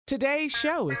Today's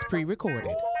show is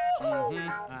pre-recorded. Y'all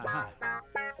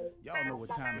know what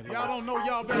time it is. Y'all don't know,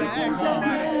 y'all better ask somebody.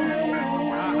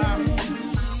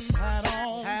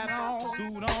 Hat on,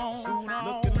 suit on,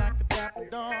 looking like a dapper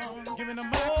dog, giving them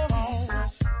microphone,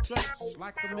 dressed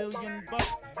like $1 million,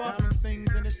 diamond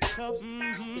things in its cuffs.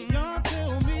 Y'all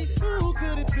tell me who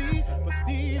could it be but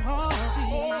Steve Harvey?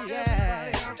 Everybody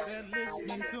out there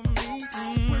listening to me,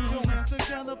 put your hands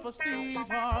together for Steve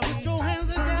Harvey. Put your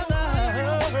hands together.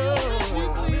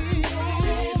 Steve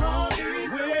Harvey,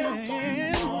 listen,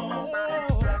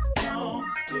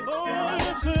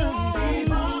 Steve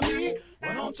Harvey,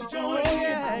 why don't you join me?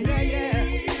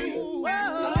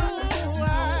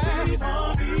 Steve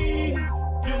Harvey,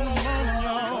 get them on,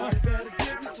 y'all. Better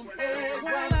give me some eggs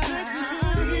while I listen to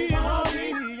Steve Harvey.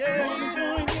 Won't you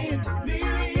join in with me?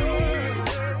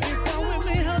 If you're with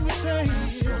me, help me say,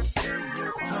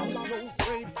 turn your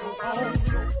radio on.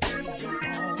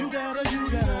 You gotta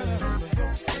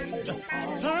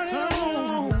turn it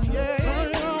on, yeah. Turn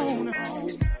it on.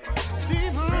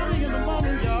 Steve Harvey in the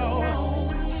morning, y'all.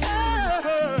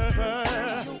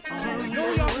 So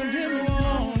y'all can hear me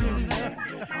on.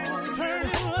 Turn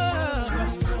it up.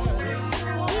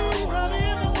 Steve Harvey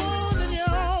in the morning,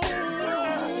 y'all.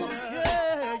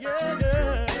 Yeah. Turn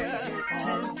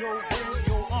your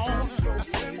radio on.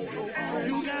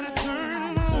 You gotta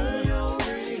turn your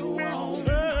radio on.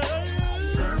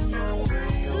 Turn your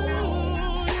radio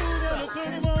on. You gotta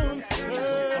turn it on.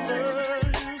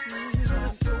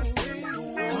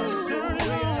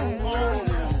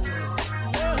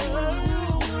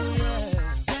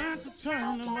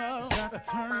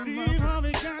 Steve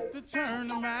Harvey got to turn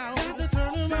them out. Got to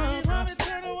turn them out. Steve Harvey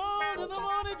turn them on in the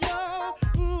morning, y'all.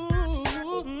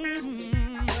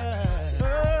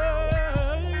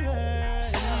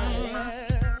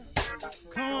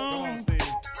 Come on, Steve.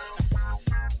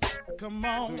 Come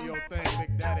on. Do your thing,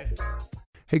 Big Daddy.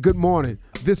 Hey, good morning.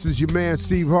 This is your man,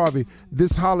 Steve Harvey.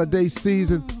 This holiday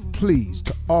season, please,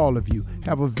 to all of you,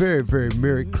 have a very, very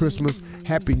Merry Christmas,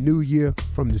 Happy New Year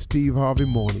from the Steve Harvey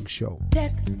Morning Show.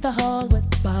 Deck the hall with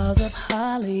boughs of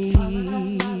holly.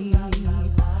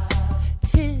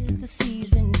 'Tis the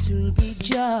season to be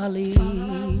jolly.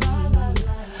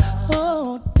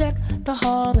 Oh, deck the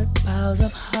hall with boughs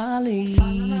of holly.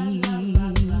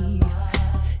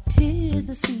 'Tis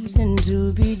the season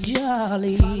to be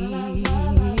jolly.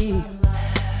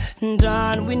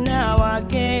 Don we now our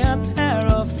gay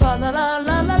apparel, fa la la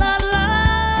la la la la.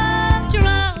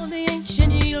 Around the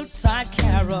ancient Yuletide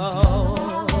carol.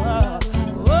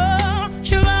 Oh,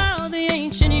 around the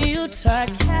ancient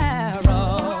Yuletide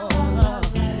carol.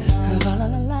 La la la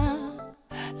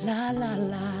la la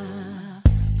la.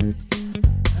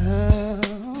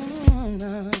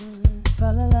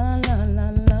 La la la la la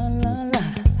la la la.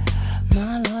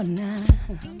 My Lord now.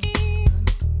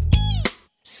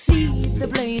 See the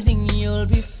blazing Yule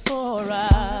before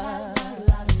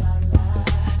us.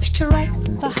 Strike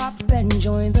the hop and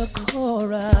join the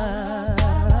chorus.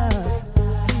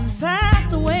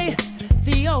 Fast away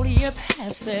the old year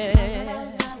passes.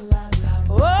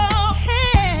 Oh,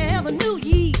 have a new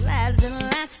ye lads and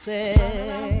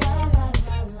lasses.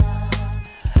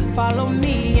 Follow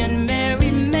me in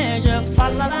merry measure. Fa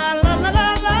la la la la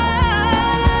la la.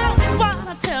 While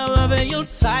I tell of a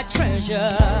Yuletide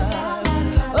treasure.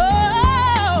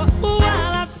 Oh, while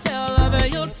I tell of a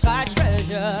Yuletide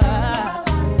treasure.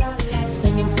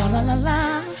 Singing fa la la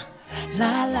la,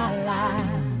 la la la.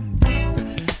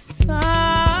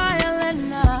 Silent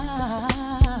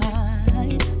night,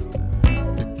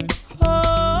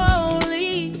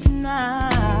 holy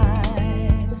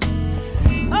night.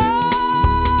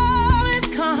 All is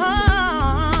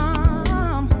calm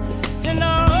and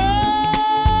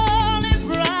all is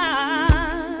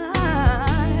bright.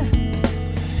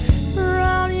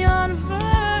 Round yon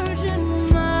virgin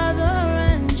mother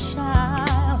and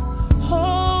child,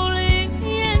 holy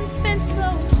infant so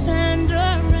tender.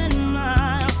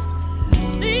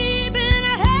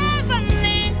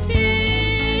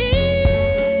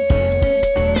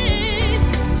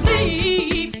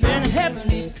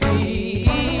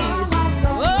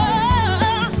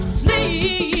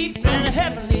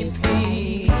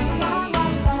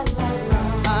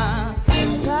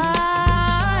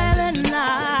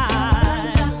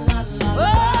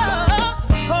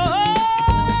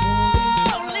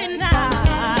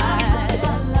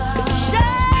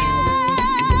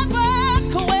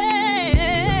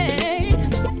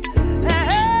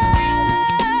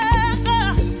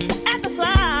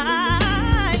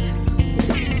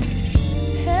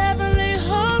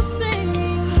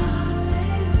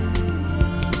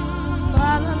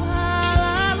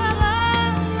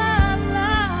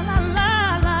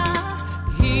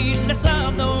 regardless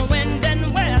of the wind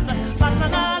and weather. La la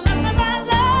la la la la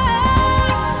la.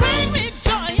 Sing we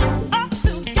joyous all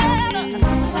together.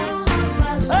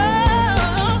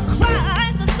 Oh,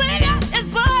 Christ the Savior is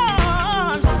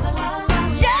born.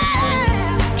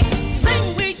 Yeah, sing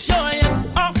we joyous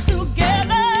all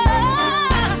together.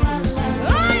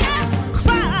 Oh yeah,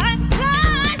 Christ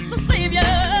the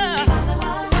Savior.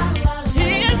 He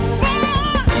is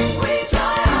born. Sing we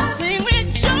joyous. Sing we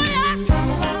joyous.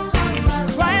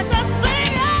 Christ the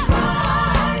Savior.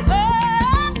 Oh,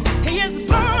 He is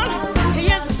born. He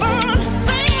is born.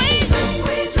 Sing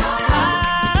we joyous.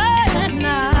 Silent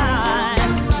night,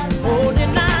 holy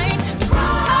night.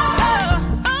 Oh,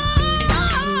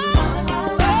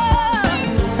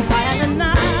 silent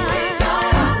night,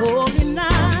 holy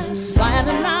night,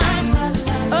 silent night.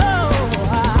 Oh,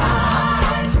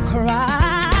 Christ.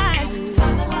 Christ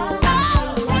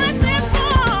is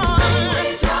born.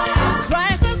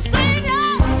 Christ the Savior.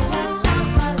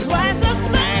 Christ the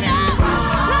Savior.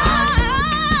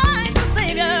 Christ the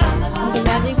Savior. I'm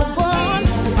glad He was born.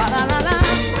 La la la la.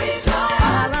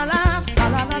 La la la.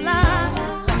 La la la.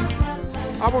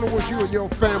 I want to wish you and your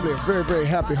family a very, very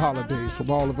happy holidays from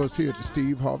all of us here at the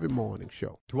Steve Harvey Morning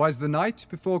Show. 'Twas the night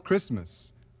before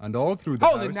Christmas, and all through the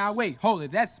Hold house... it now, wait, hold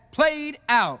it. That's played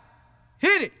out.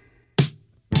 Hit it.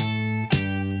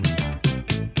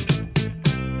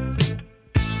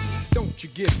 Don't you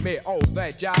give me all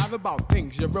that jive about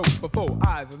things you wrote before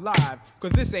I was alive.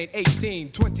 Cause this ain't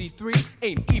 1823,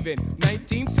 ain't even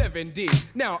 1970.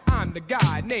 Now I'm the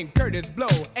guy named Curtis Blow,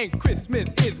 and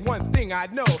Christmas is one thing I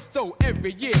know. So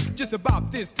every year, just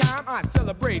about this time, I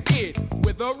celebrate it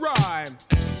with a rhyme.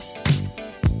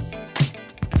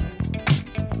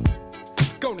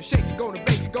 Gonna shake it, gonna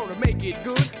bake it, gonna make it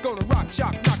good. Gonna rock,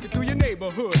 shock, knock it through your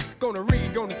neighborhood. Gonna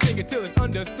read, gonna sing it till it's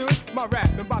understood. My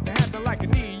rapping about to happen like a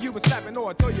knee you been slapping, or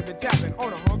I thought you been tapping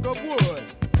on a hunk of wood.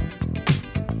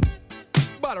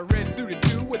 Bought a red suited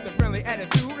dude with a friendly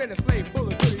attitude and a slave full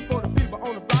of goodies for the people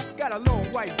on the block. Got a long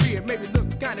white beard, maybe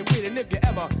looks kinda weird, and if you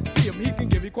ever see him, he can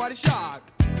give you quite a shock.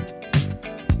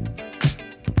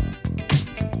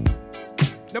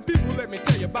 Now people, let me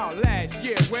tell you about last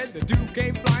year when the dude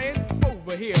came flying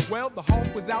over here. Well, the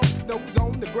hawk was out, snow's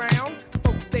on the ground.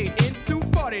 Folks stayed in to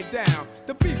party down.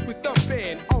 The beat was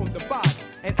thumping on the box,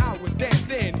 and I was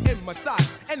dancing in my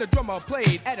socks. And the drummer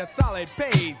played at a solid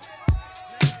pace,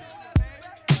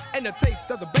 and the taste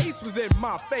of the bass was in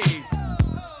my face.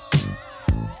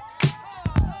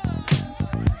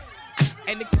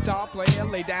 And the guitar player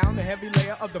laid down the heavy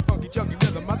layer of the funky chunky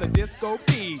rhythm of the disco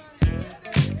beat.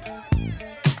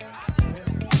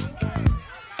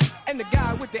 And the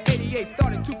guy with the 88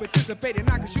 started to participate, and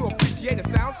I could sure appreciate a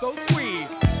sound so sweet.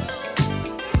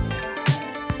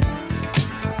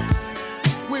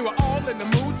 We were all in the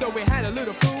mood, so we had a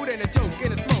little food and a joke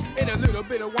and a smoke and a little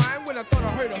bit of wine. When I thought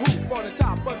I heard a hoop on the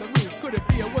top of the roof, could it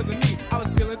be it wasn't me? I was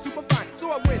feeling super fine,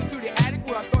 so I went to the attic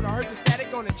where I thought I heard the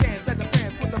static on the chance that the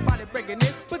fans was somebody breaking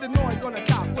in. Put the noise on the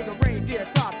top with a reindeer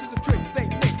crop, just a trick, St.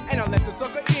 Nick, and I let the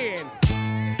sucker in.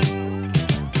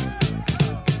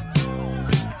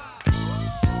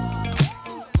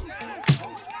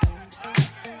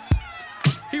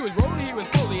 He was rolling, he was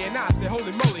bully, and I said,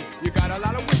 holy moly, you got a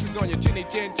lot of wishes on your chinny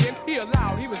chin chin. He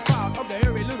allowed, he was proud of the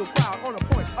hairy little crowd on the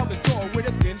point of his jaw where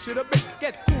the skin should have been.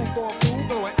 Gets cool for a fool,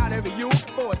 going out every year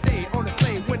for a day on the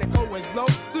sleigh when the cold winds blow.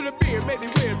 So the beer may be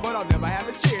weird, but I'll never have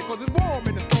a cheer, cause it's warm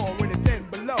in the storm when it's 10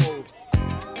 below.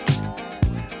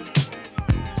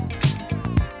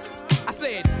 I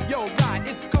said, yo, God,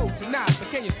 it's cold tonight, but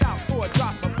can you stop for a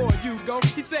drop before you go?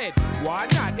 He said, why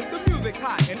not? If the music's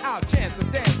hot and I'll chance a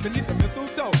dance beneath the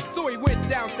mistletoe. So he went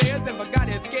downstairs and forgot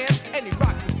his scares, and he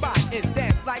rocked the spot and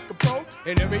danced like a pro.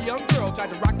 And every young girl tried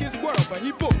to rock his world, but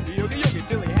he booked the oogie oogie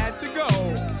till he had to go.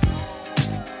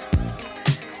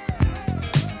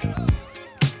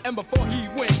 And before he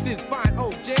went, this fine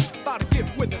old gent bought a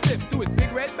gift with a sip through his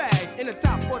big red bag. In the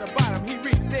top or the bottom, he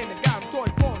reached in and got him toy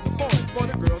for the boys for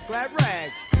the girls' glad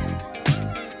rags.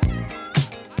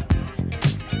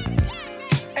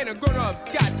 And the grown-ups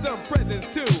got some presents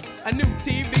too. A new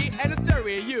TV and a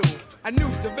stereo. A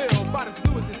new Seville, about as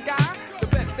blue as the sky. The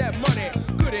best that money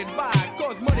couldn't buy,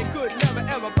 cause money could never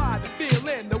ever buy the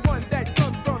feeling. The one that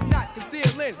comes from not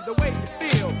concealing the way you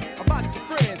feel about your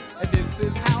friends. And this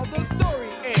is how the story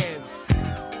ends.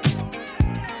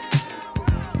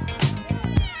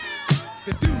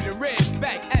 The dude in red's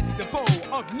back at the pole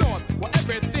up north where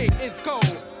everything is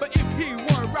cold. But if he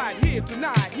were right here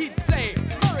tonight, he'd say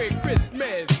Merry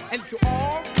Christmas, and to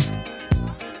all,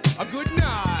 a good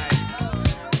night.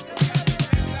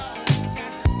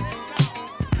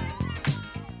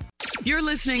 You're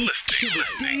listening to the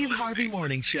Steve Harvey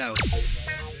Morning Show.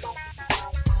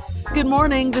 Good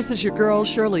morning, this is your girl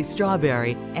Shirley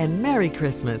Strawberry, and Merry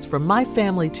Christmas from my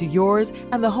family to yours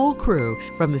and the whole crew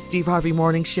from the Steve Harvey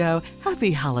Morning Show.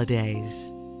 Happy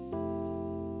holidays.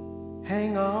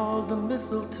 Hang all the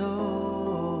mistletoe,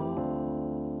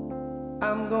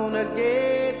 I'm gonna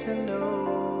get to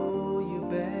know you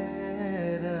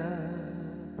better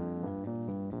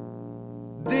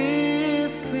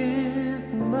this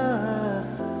Christmas.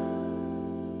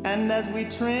 And as we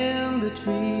trim the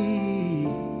tree,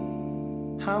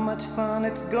 how much fun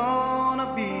it's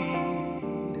gonna be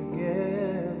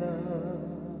together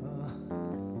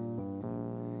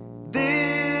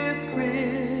this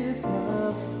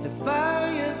Christmas. The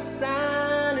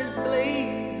fireside is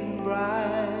blazing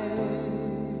bright.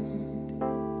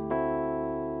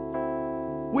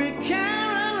 We're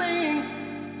caroling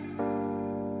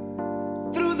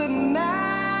through the night,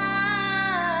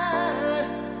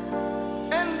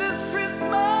 and this Christmas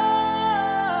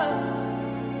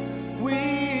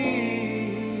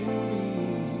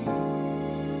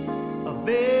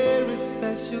very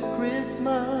special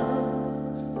Christmas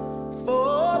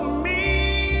for me.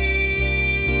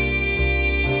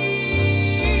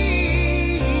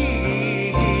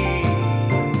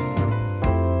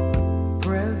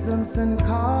 Presents and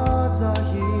cards are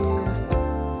here.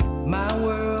 My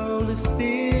world is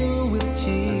filled with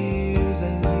cheers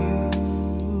and you.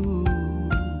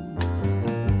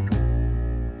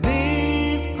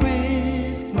 This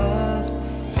Christmas,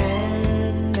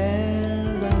 and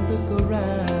as I look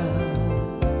around,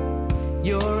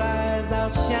 your eyes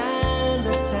outshine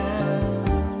the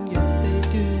town, yes they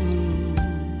do.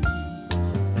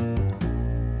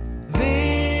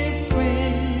 This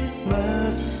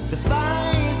Christmas, the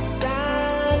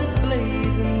fireside is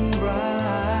blazing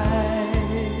bright.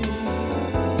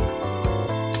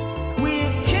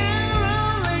 We're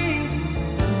caroling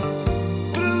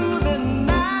through the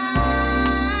night,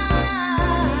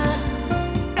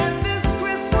 and this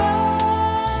Christmas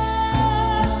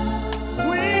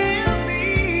will be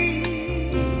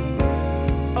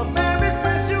a very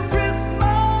special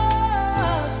Christmas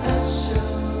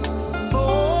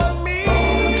for me.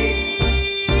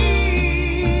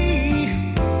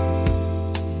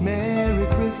 Merry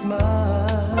Christmas.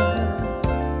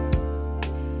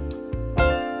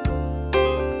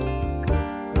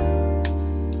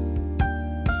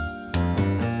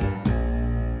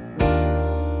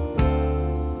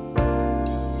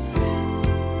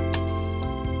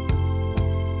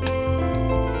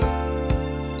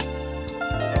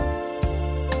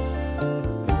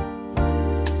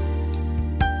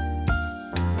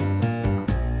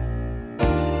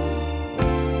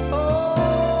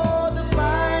 Oh, the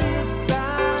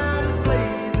fireside is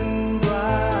blazing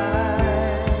bright.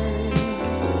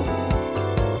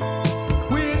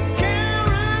 We're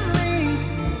caroling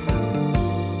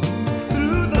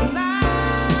through the night,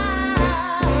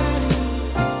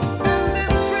 and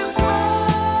this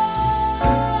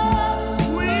Christmas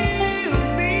will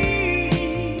be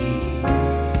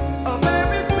a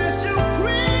very special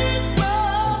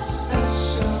Christmas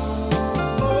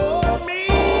for me.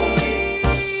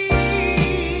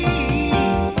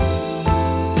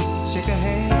 Shake a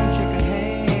hand, shake a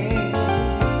hand.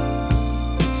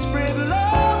 Spread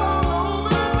love all over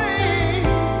the land.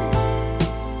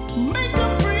 Make a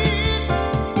friend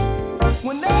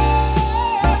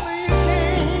whenever you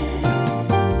can.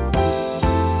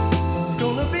 It's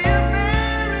gonna be a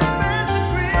very special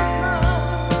Christmas.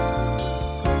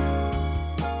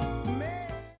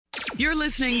 You're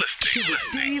listening to the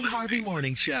Steve Harvey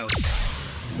Morning Show.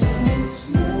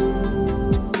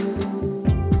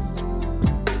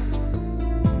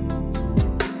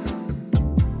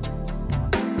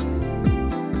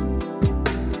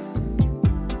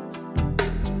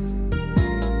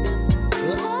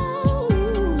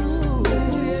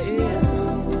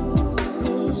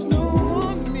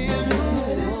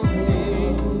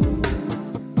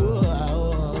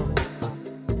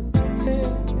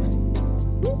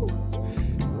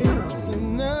 It's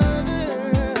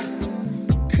another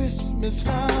Christmas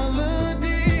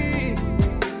holiday.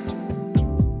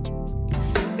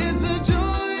 It's a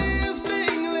joyous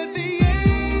thing, let the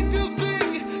angels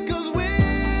sing, 'cause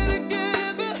we're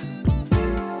together.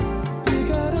 We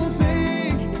gotta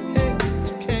sing, hey,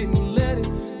 can't let it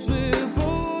slip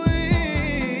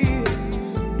away.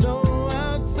 Though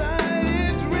outside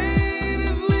it's rain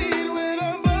and sleet, when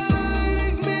our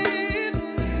bodies meet,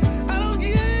 I don't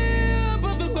care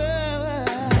about the weather.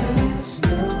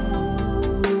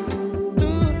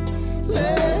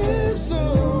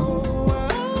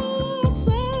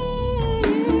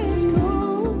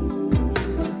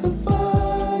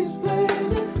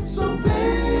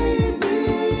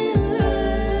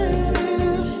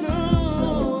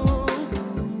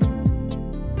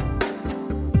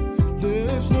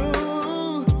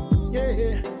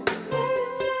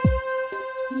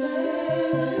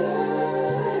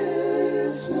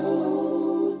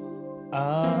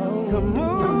 Come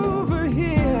over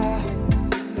here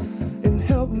and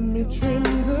help me trim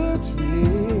the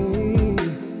tree.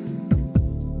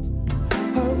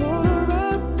 I wanna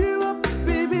wrap you up,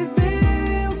 baby,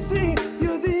 they'll see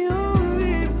you're the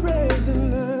only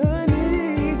present I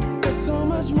need. There's so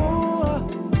much more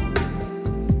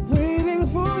waiting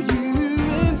for you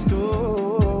in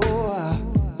store.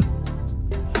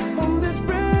 On this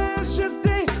precious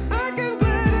day, I can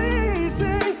gladly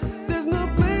say there's no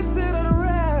place that I'd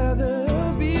rather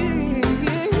be.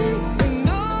 And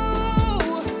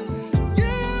know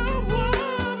you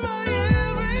are my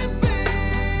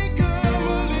everything. Come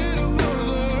a little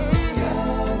closer.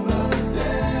 God must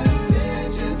have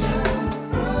sent you down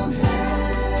from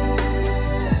heaven.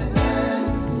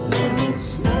 Let it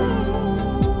snow.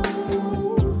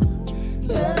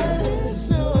 Let it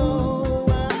snow.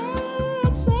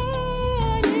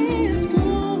 Outside is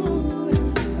cold,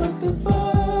 but the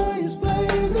fire's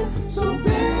blazing. So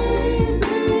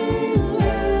baby,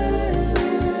 let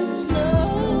it snow.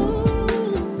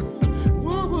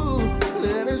 Woo,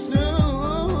 let it snow.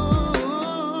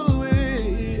 Let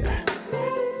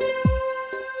it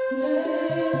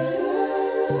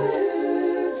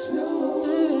snow.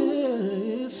 Let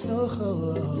it snow.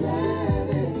 Let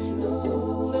it snow.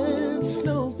 Let it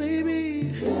snow,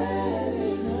 baby. Let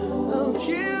it snow. I don't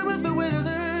care about the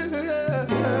weather.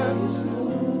 Let it snow.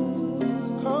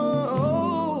 Oh,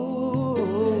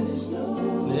 let it snow.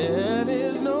 Let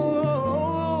it snow.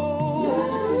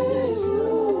 Let it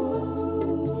snow.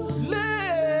 Let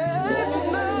it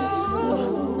snow.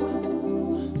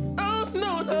 Oh,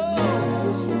 no, no.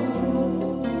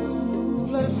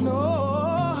 Let it snow.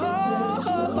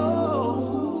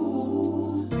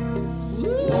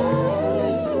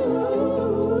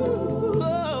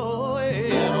 Oh,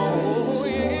 yeah. Oh,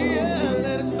 yeah.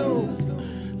 Let it snow.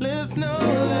 Let it snow.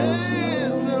 Let it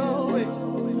snow.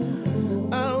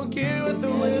 I don't care what the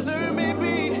weather may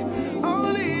be. All I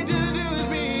need you to do is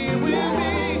be with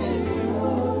me.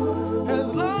 As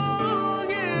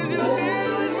long as you're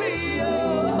here with me.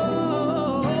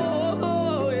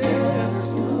 Oh, yeah.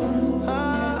 I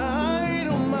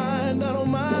don't mind. I don't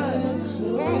mind.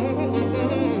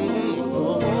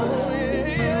 Oh,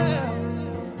 yeah.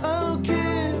 I don't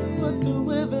care what the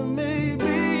weather may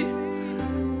be.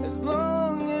 As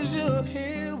long as you're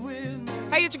here with me.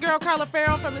 Hey, it's your girl Carla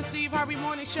Farrell from the Steve Harvey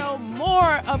Morning Show.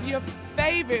 More of your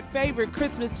favorite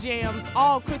Christmas jams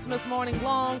all Christmas morning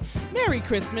long. Merry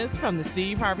Christmas from the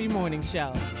Steve Harvey Morning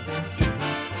Show.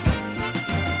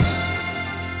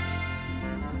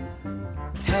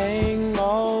 Hang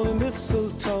all the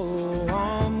mistletoe,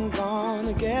 I'm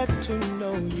gonna get to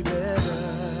know you better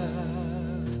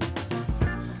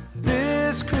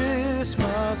this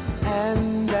Christmas.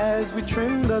 And as we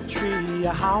trim the tree,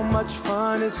 how much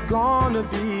fun it's gonna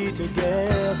be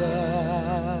together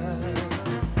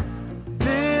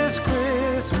this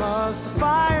Christmas. The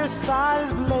fireside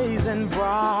is blazing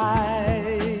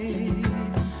bright,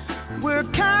 we're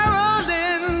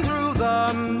caroling through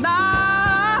the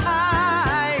night,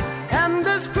 and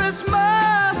this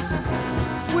Christmas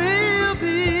will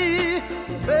be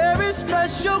a very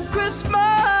special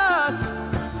Christmas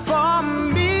for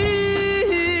me.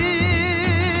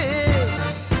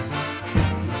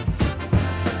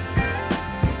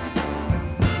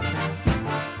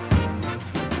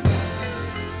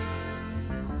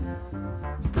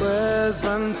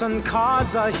 Presents and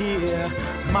cards are here,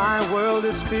 my world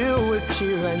is filled with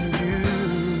cheer and you.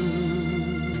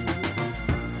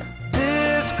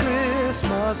 This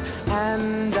Christmas,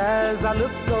 and as I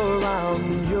look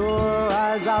around, your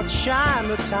eyes outshine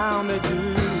the town they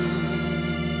do.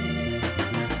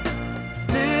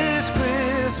 This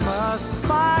Christmas, the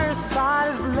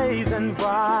fireside is blazing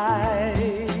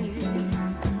bright,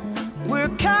 we're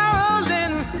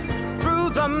caroling through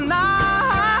the night,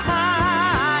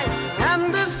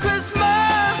 and this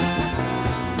Christmas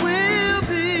will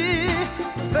be a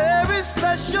very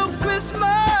special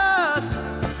Christmas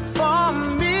for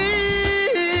me,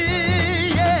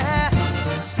 yeah.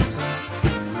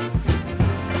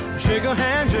 Shake a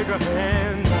hand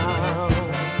now.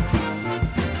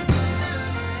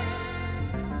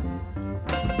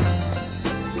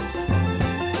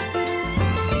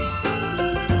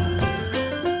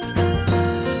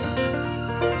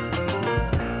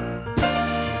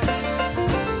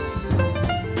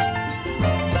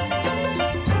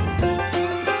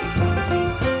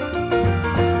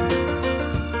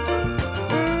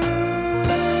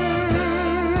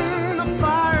 The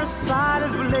fireside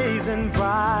is blazing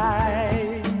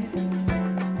bright,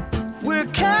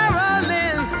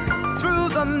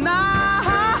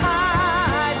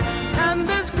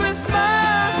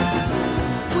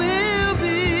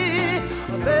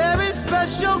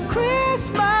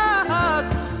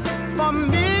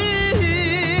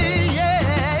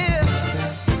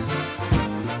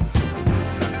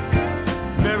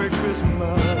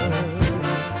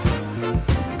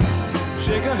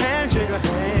 Shake a hand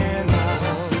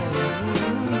now.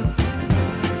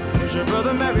 Wish your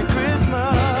brother Merry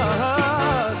Christmas.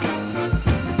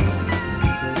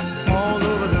 All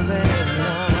over the land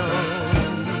now.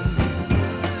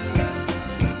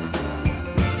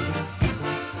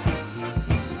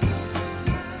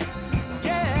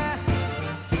 Yeah.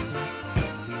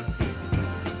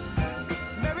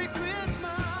 Merry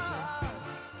Christmas.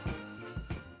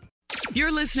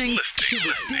 You're listening to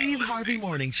the Steve Harvey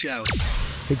Morning Show.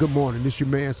 Hey, good morning. This is your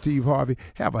man, Steve Harvey.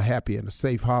 Have a happy and a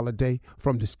safe holiday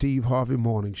from the Steve Harvey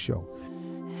Morning Show.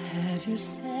 Have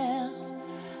yourself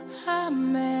a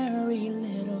merry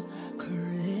little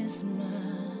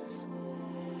Christmas.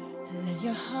 Let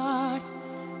your heart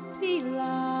be light.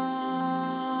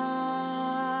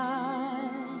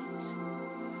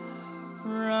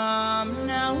 From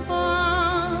now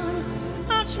on,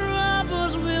 our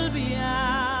troubles will be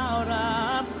out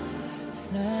of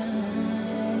sight.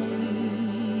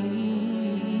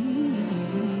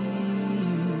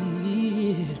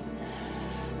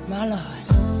 My Lord,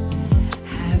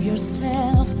 have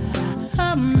yourself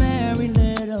a merry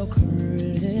little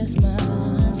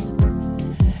Christmas.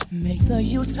 Make the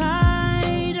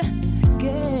Yuletide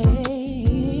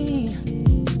gay.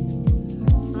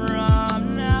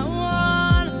 From now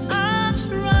on, our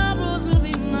troubles will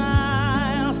be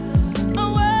miles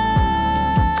away.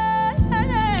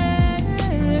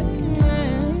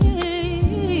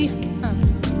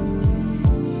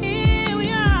 Here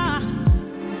we are,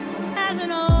 as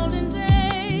in olden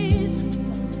days,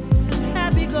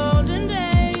 happy golden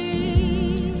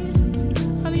days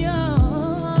of yore.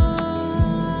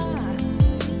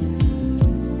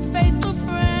 Faithful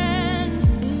friends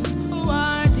who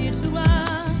are dear to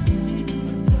us,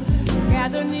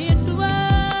 gather near to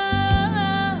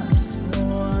us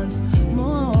once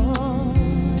more.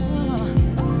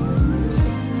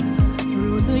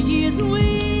 Through the years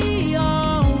we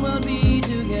all will be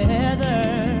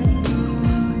together,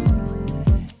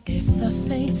 if the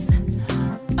fates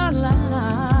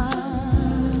allow.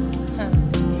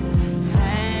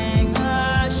 Hang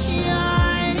a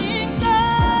shining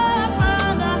star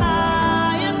from the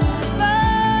highest bough.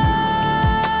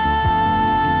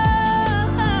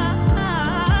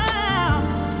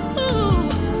 Ooh,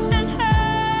 and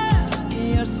have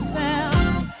yourself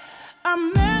a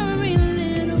merry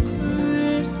little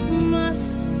Christmas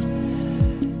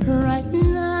right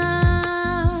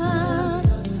now.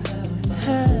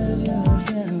 Have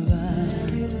yourself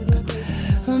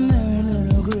a merry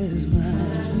little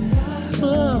Christmas.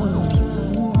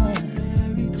 Oh.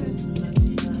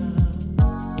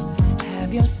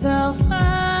 Have yourself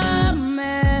a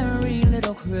merry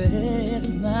little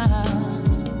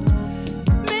Christmas.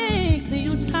 Make the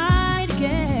Yuletide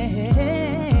gay.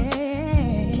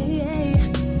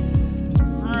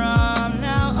 From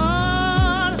now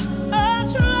on, our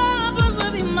troubles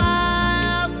will be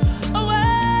miles away.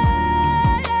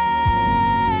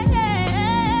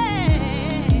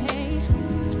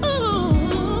 Ooh,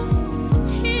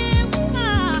 here we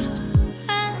are,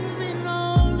 as in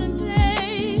olden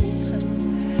days,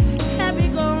 happy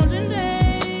golden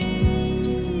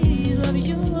days of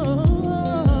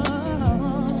yore.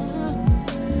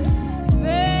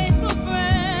 Faithful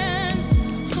friends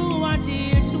who are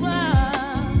dear to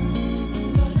us,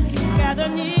 gather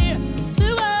near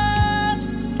to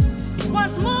us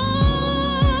once more.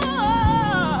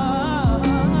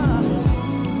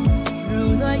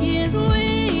 Through the years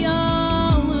we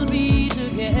all will be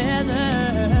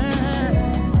together,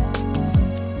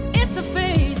 if the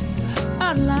fates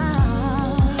allow.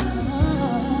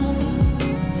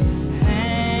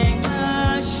 Hang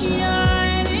a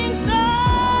shining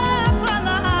star from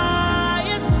the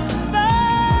highest bough.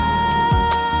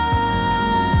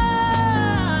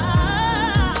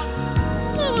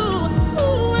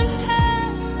 Ooh, and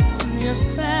have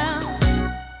yourself,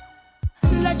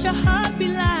 let your heart be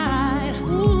light.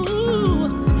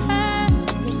 Ooh, have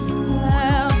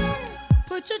yourself,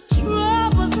 put your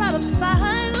troubles out of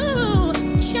sight. Ooh,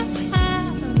 just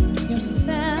have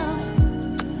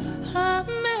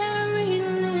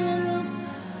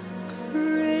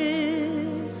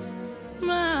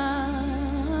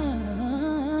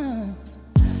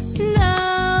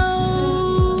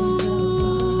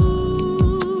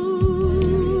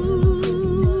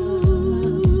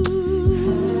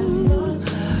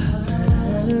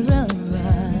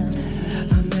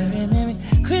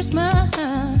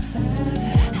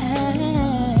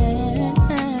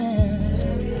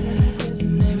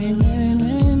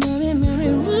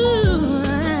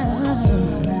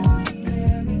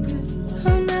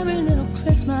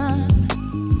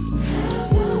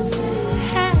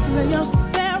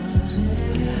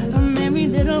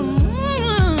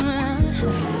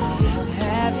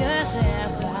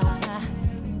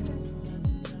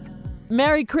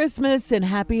Merry Christmas and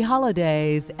Happy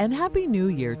Holidays and Happy New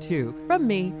Year, too. From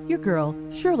me, your girl,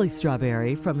 Shirley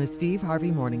Strawberry from the Steve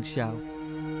Harvey Morning Show.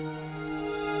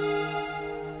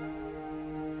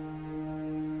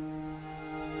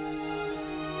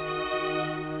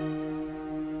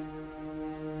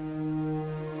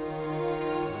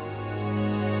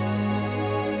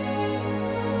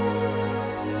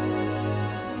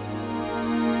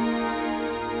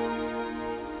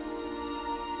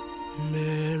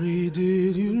 Mary,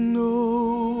 did you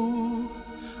know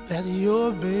that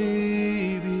your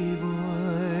baby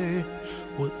boy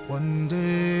would one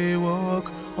day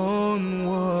walk on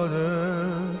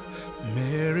water?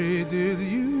 Mary, did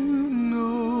you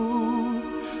know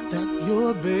that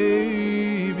your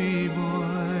baby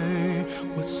boy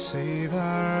would save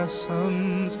our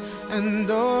sons and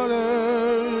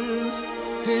daughters?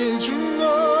 Did you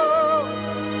know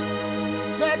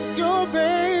that your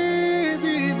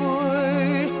baby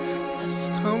boy has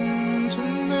come to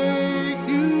make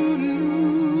you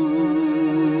new?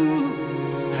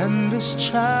 And this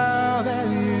child that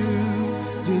you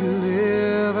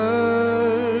delivered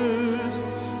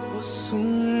will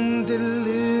soon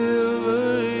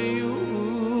deliver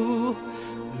you.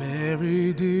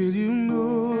 Mary, did you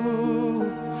know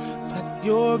that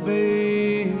your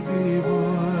baby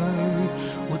boy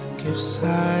would give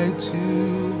sight to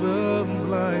the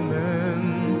blind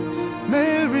man?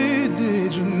 Mary,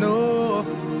 did you know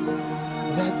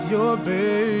that your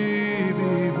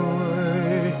baby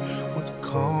boy would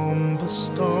calm the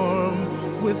storm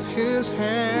with his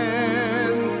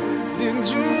hand? Did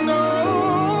you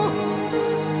know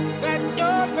that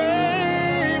your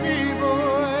baby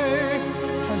boy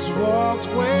has walked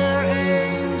where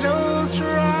angels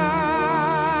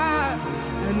try?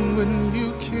 And when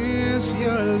you kiss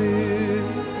your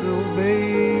little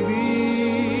baby,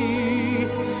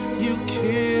 you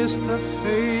kiss the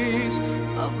face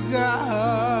of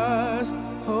God.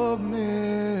 Oh,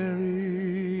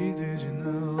 Mary, did you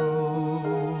know?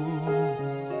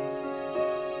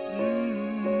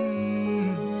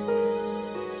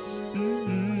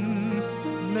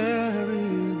 Mary,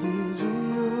 did you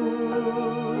know?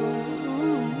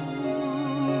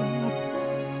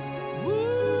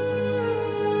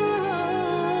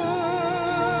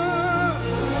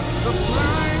 The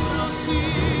blind will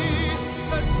see,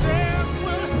 the deaf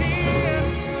will hear,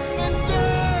 the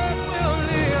dead will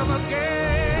live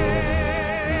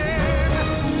again. The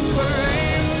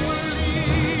lame will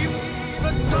leap,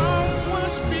 the dumb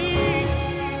will speak,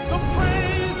 the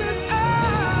praises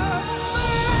of the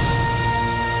Lamb.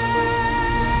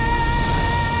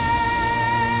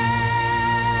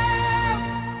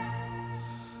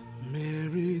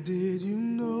 Mary, did you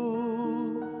know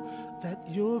that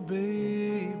your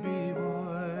baby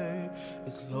boy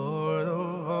is Lord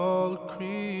of all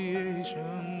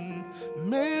creation?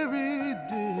 Mary,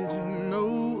 did you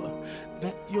know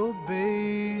that your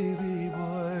baby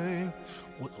boy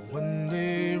would one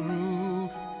day rule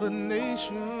the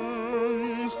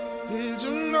nations? Did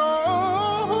you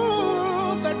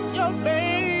know that your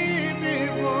baby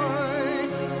boy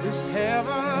is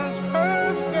heaven's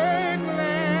perfect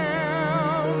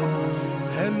lamb?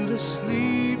 And the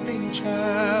sleeping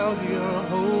child you're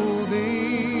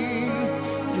holding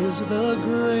is the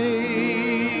great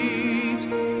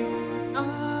I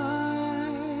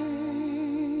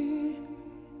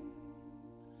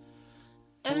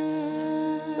am.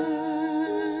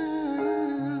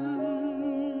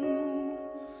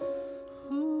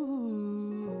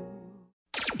 Ooh.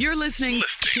 You're listening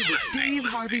to the Steve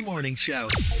Harvey Morning Show.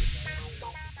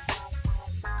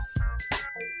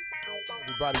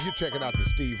 Everybody, you're checking out the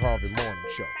Steve Harvey Morning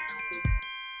Show.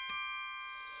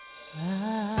 I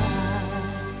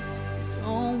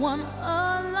don't want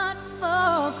a lot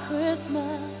for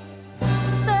Christmas.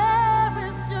 There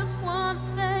is just one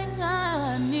thing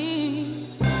I need.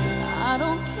 I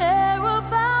don't care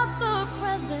about the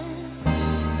presents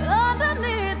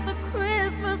underneath the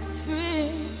Christmas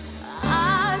tree.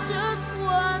 I just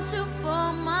want you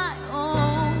for my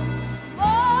own,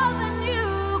 more than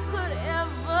you could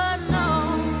ever know.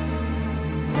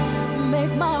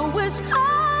 Make my wish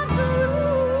come true.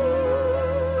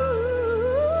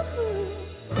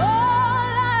 All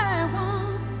I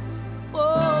want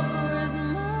for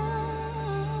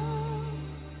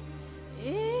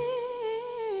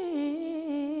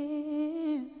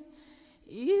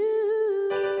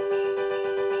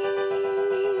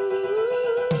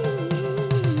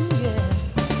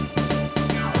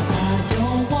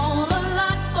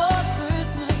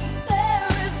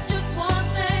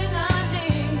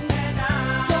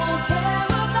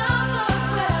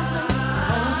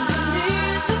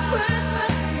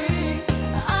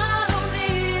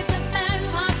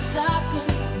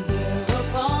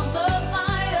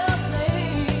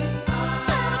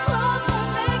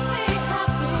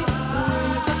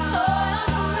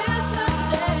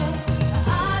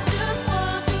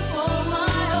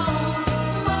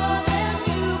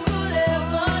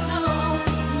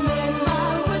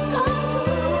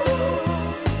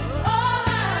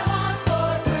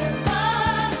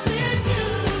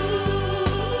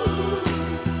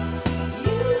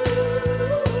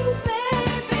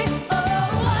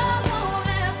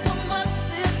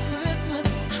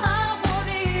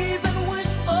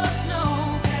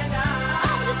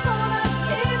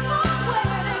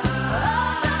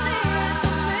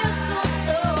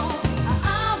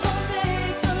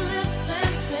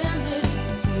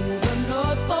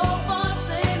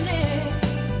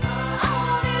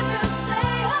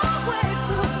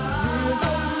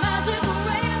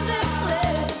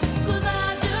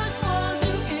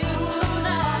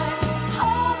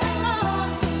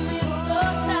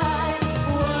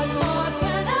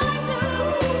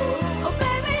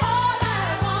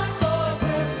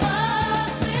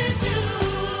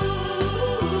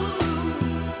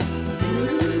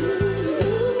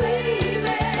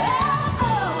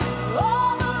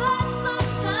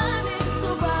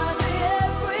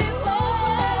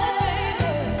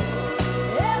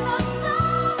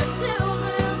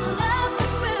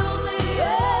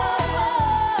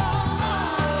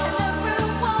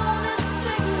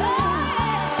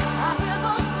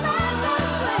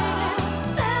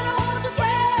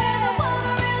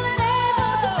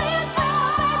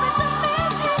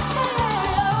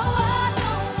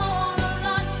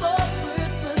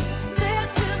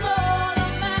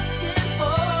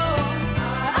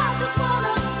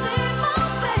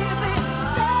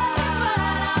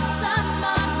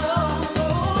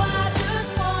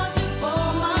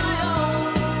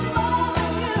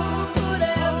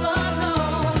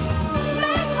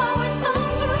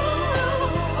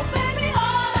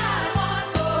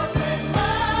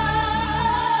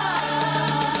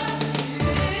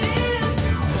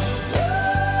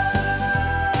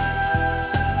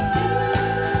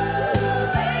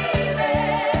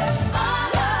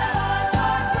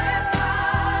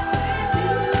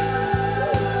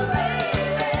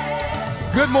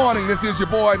morning. This is your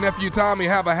boy, Nephew Tommy.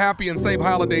 Have a happy and safe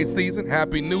holiday season.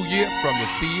 Happy New Year from the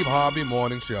Steve Harvey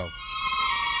Morning Show.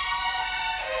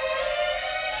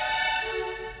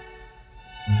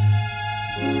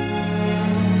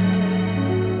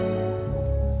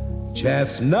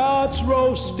 Chestnuts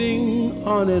roasting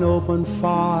on an open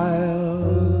fire,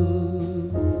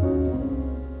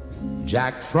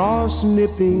 Jack Frost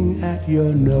nipping at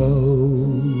your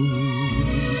nose,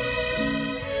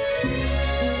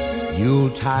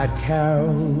 Yuletide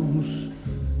carols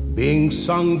being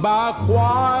sung by a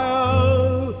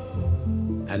choir,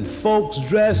 and folks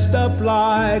dressed up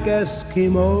like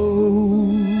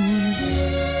Eskimos.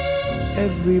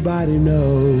 Everybody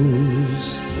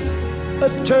knows a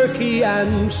turkey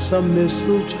and some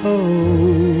mistletoe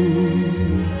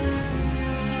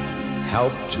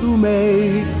help to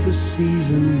make the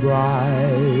season bright.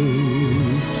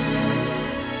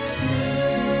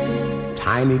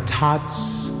 Tiny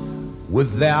tots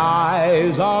with their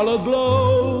eyes all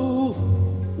aglow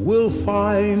will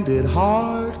find it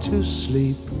hard to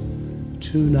sleep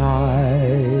tonight.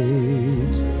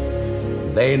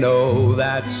 They know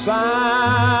that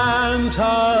Santa's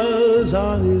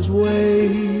on his way.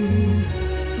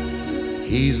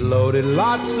 He's loaded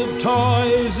lots of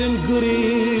toys and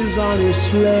goodies on his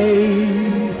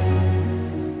sleigh.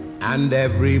 And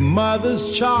every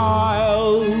mother's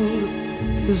child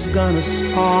is gonna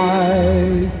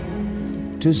spy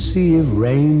to see if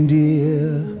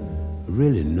reindeer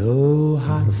really know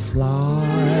how to fly.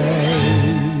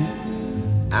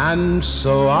 And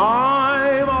so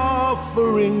I'm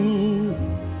offering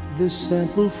this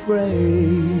simple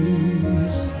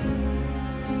phrase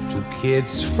to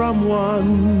kids from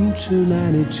 1 to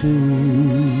 92.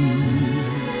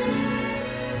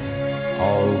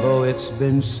 Although it's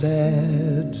been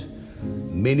said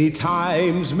many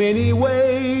times, many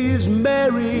ways,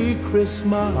 Merry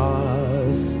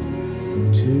Christmas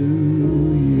to you.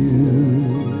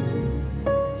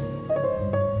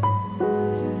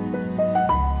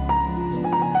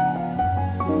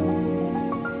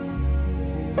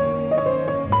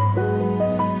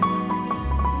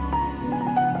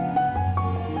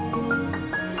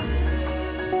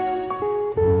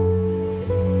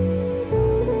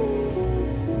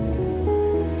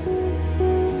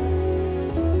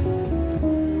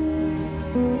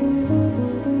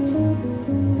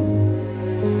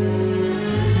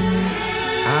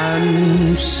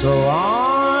 So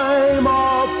I'm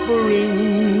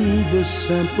offering the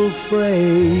simple phrase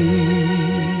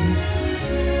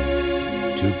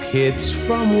to kids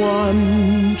from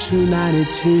 1 to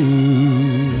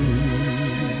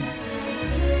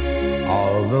 92.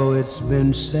 Although it's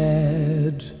been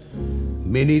said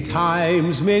many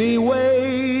times, many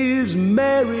ways,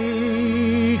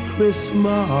 Merry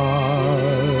Christmas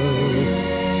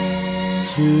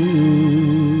to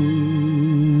you.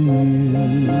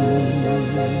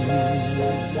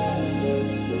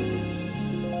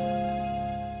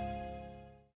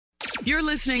 You're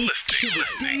listening to the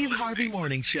Steve Harvey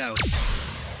Morning Show.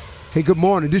 Hey, good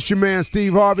morning. This your man,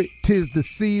 Steve Harvey. 'Tis the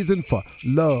season for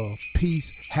love,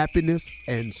 peace, happiness,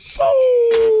 and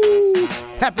soul.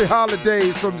 Happy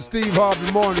holidays from the Steve Harvey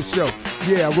Morning Show.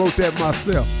 Yeah, I wrote that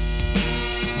myself.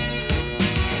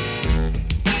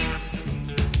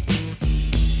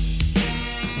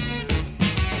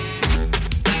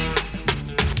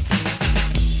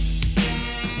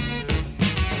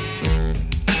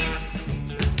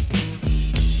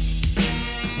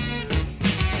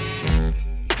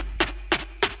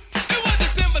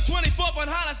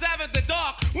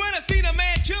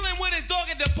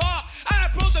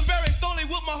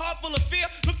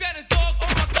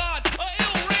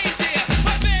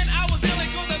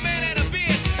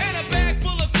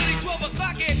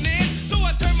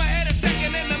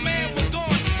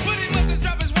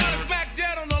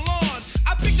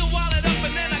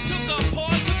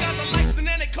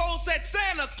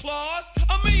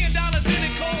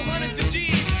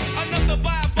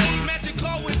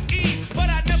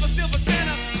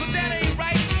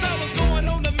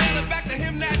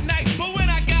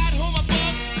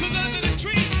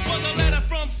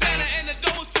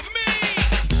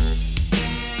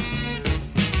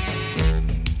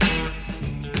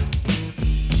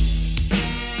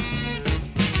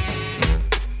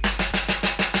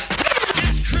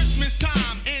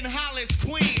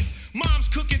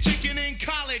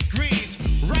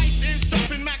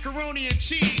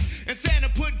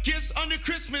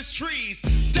 Christmas trees.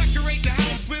 Decorate the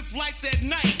house with lights at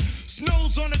night.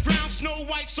 Snow's on the ground, snow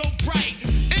white so bright.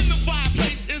 In the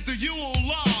fireplace is the Yule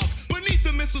log. Beneath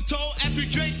the mistletoe as we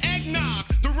drink eggnog.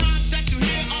 The rhymes that you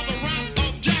hear are the rhymes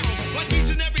of carols. Like each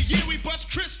and every year we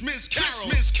bust Christmas carols.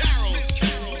 Christmas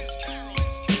carols.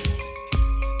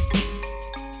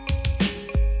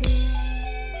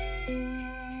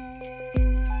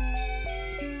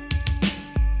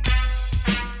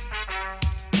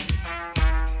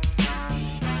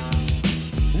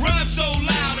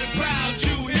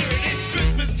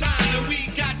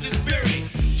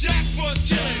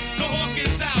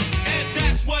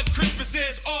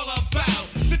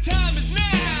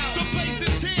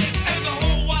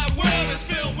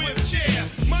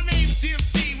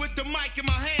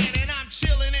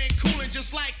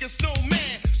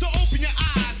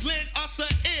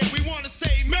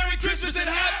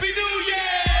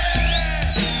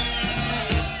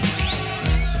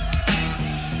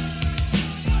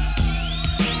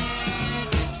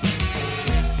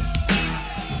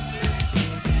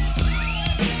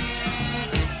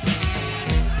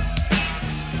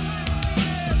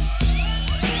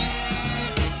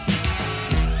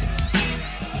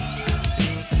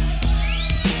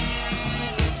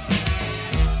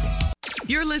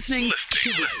 You're listening to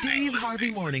the Steve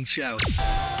Harvey Morning Show.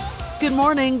 Good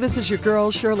morning. This is your girl,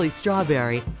 Shirley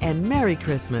Strawberry, and Merry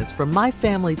Christmas from my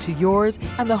family to yours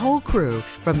and the whole crew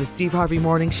from the Steve Harvey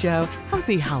Morning Show.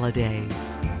 Happy holidays.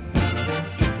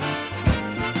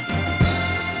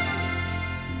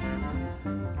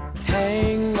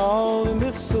 Hang all the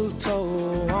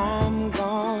mistletoe, I'm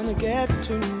gonna get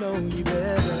to know you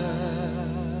better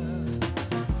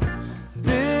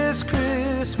this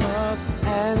Christmas.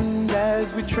 And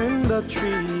as we trim the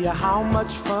tree, how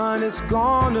much fun it's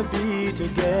gonna be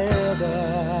together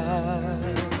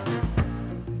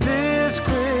this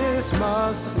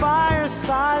Christmas. The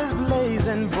fireside is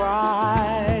blazing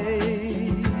bright,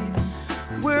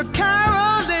 we're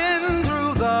caroling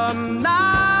through the night,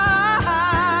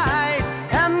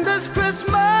 and this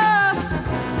Christmas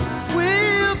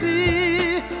will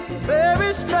be a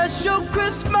very special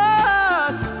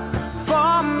Christmas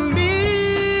for me.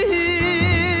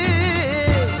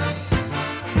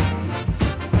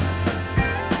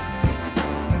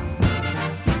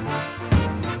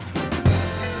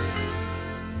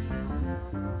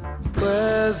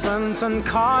 Presents and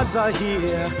cards are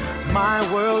here, my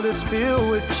world is filled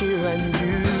with cheer and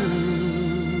you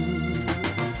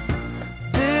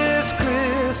this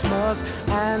Christmas.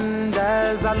 And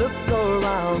as I look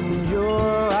around,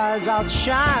 your eyes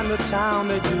outshine the town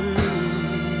they do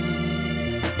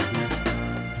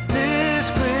this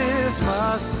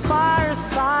Christmas. The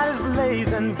fireside is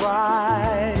blazing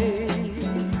bright,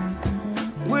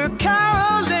 we're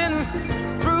caroling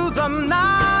through the night,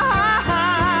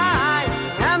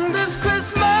 and this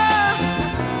Christmas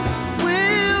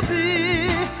will be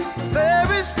a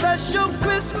very special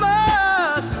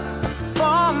Christmas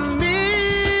for me,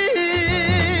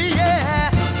 yeah.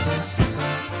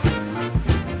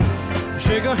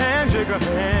 Shake a hand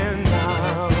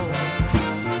now.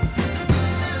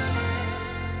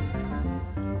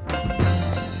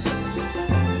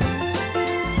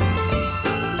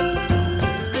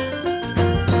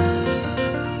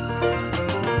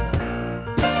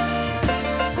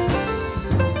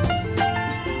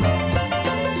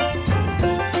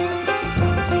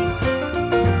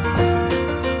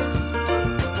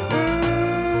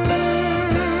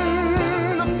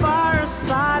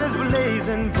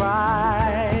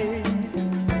 Bright,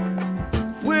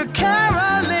 we're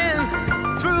caroling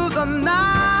through the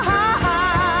night,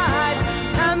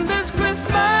 and this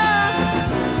Christmas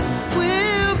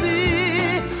will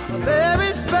be a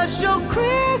very special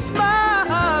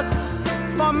Christmas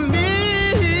for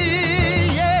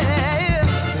me, yeah.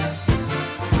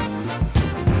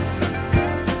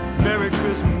 Merry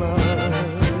Christmas.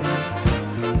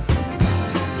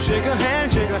 Shake a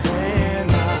hand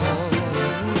now.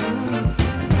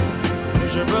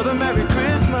 Your brother, Merry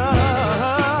Christmas,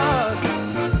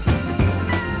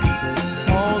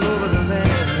 all over the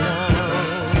land now.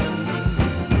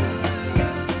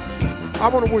 I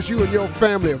want to wish you and your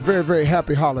family a very, very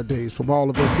happy holidays from all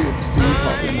of us here at the Steve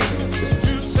Harvey Morning Show.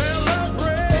 To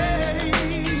celebrate,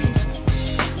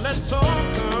 let's all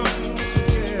come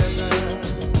together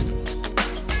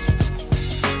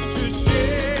to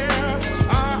share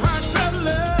our heartfelt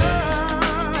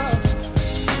love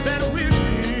that we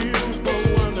feel for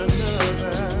one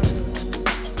another.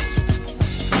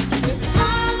 This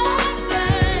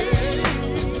holiday,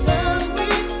 love we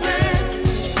spend,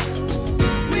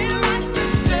 we like to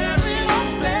share it on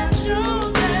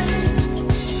special days.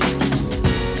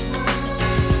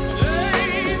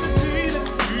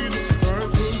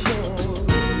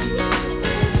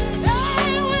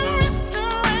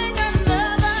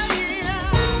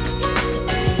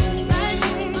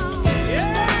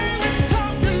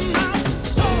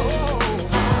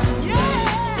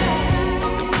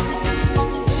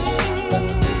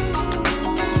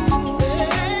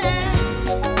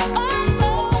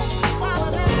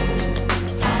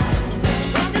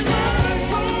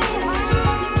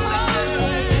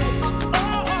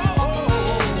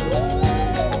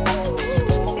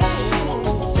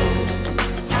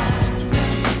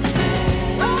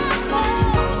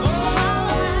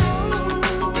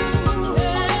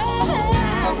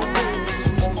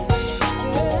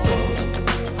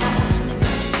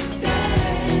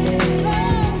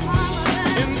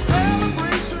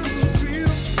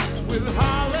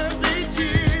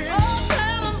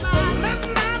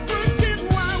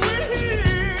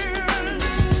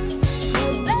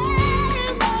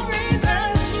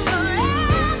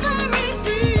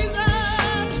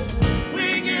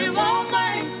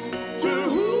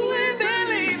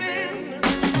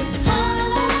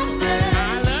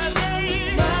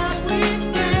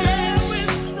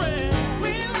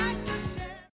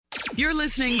 You're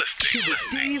listening to the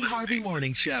Steve Harvey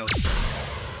Morning Show.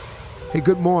 Hey,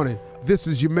 good morning. This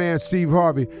is your man, Steve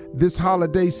Harvey. This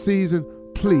holiday season,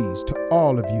 please, to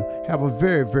all of you, have a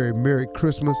very, very Merry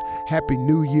Christmas, Happy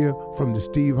New Year from the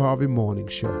Steve Harvey Morning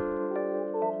Show.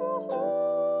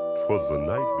 'Twas the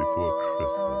night before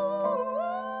Christmas,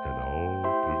 and all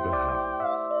through the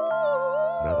house,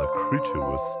 not a creature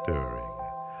was stirring,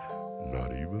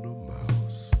 not even a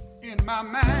mouse. In my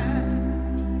mind,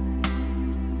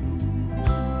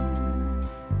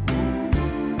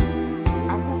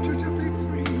 I want you to be free.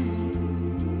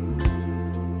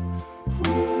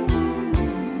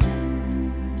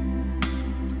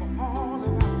 For all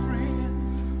of our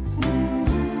friends,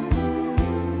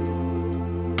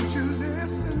 would you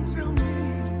listen to me?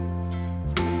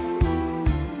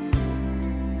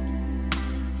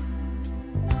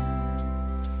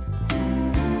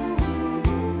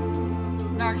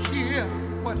 Now hear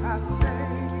what I say.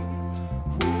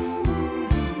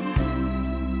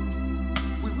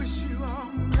 We wish you a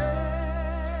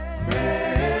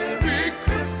Merry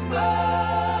Christmas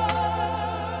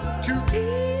to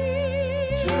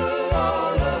each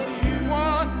all of you,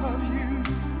 one of you.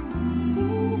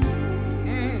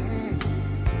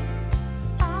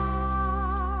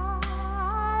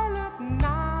 Silent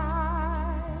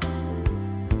night,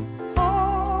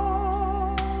 holy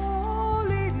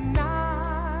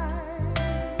night,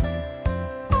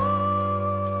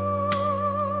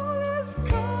 all is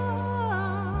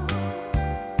calm,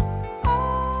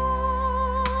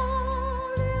 all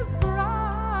is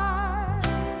bright.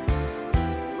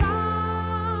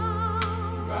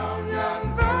 Round young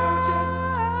virgin,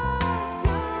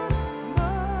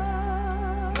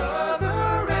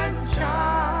 mother and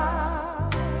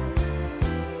child,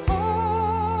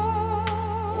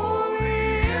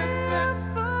 holy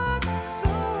infant,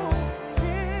 so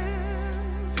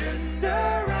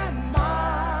tender and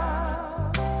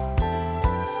mild,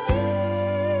 sleep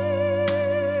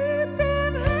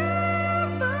in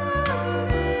heavenly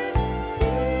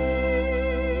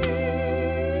peace.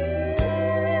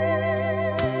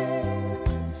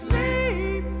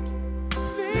 Sleep,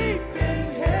 sleep in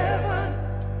heaven,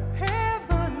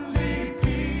 heavenly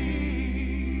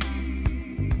peace.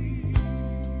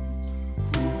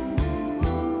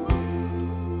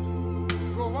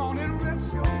 Go on and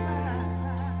rest your mind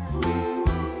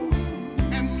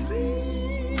and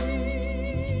sleep,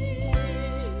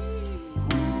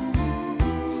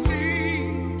 sleep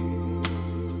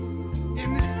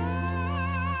in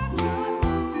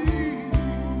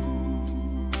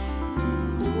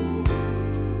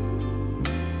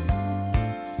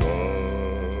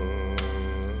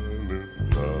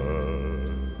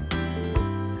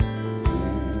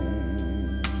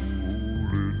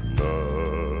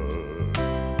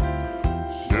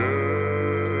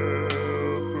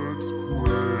Shepherd's quail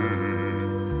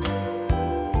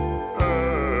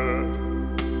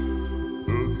at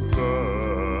the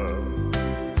side,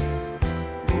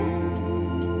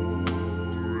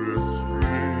 glorious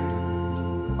streams from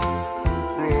heaven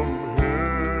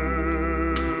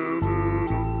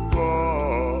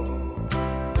afar,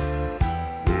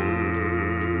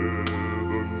 heavenly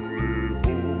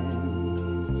hosts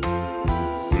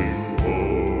sing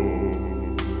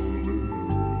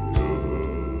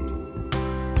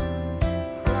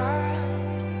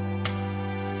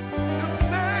the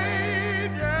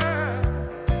Savior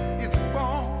is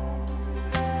born.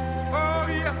 Oh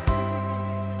yes,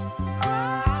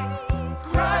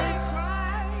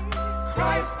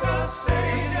 Christ the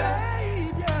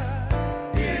Savior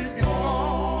is born.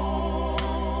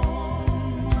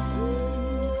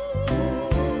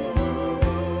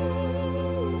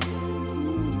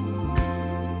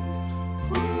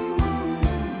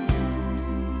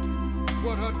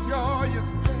 What a joyous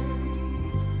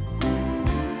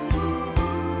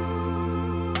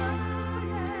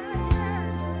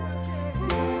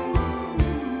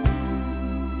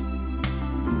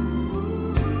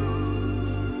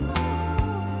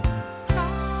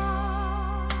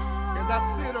as I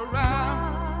sit around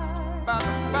by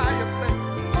the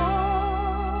fireplace,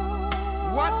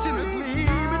 watching a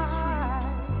gleaming tree.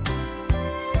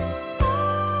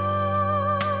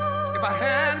 If I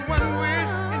had one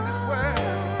wish in this world,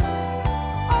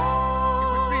 it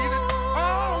would be that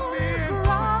all men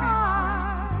would be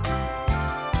free.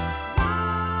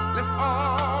 Let's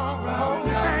all hold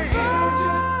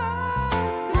hands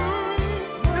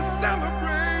and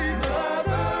celebrate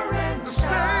the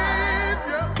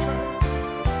Savior's birth.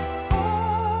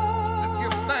 Let's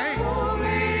give thanks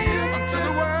unto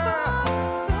the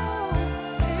world.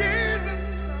 Jesus,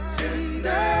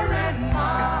 tender and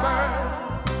mild.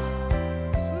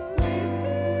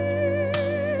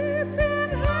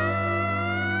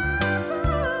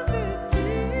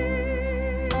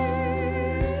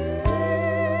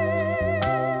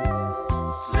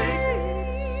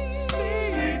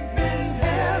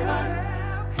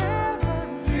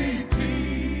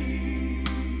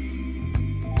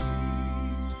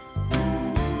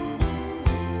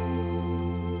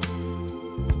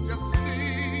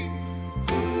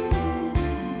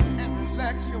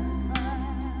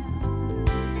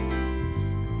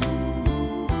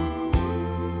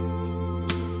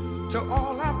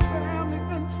 all our family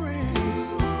and friends,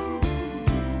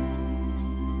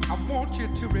 I want you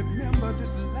to remember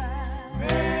this line.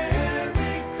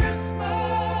 Merry Christmas.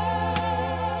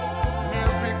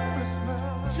 Merry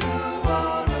Christmas to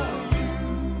all of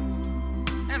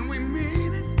you. And we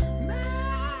mean it. Merry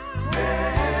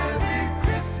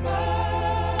Christmas.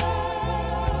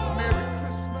 Merry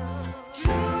Christmas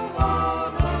to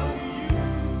all of you.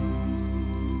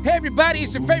 Hey everybody,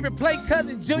 it's your favorite play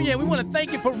cousin Junior, and we want to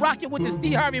thank you for rocking with the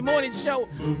Steve Harvey Morning Show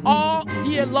all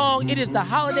year long. It is the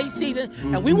holiday season,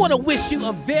 and we want to wish you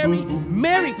a very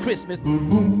Merry Christmas.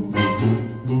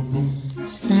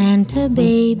 Santa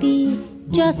baby,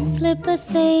 just slip a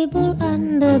sable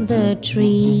under the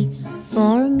tree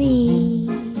for me.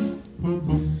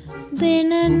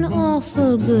 Been an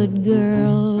awful good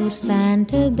girl,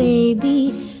 Santa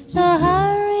baby, so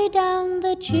hurry down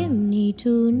the chimney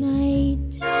tonight.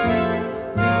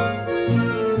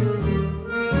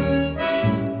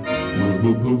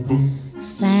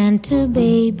 Santa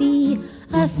baby,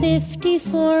 a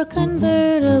 54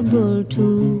 convertible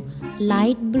to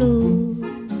light blue.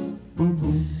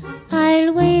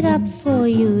 I'll wait up for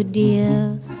you,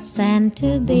 dear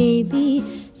Santa baby,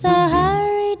 so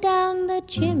hurry down the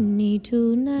chimney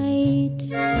tonight.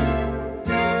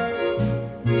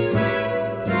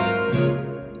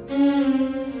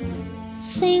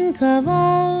 Think of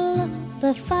all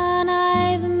the fun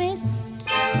I've missed.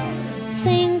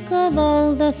 Think of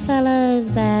all the fellas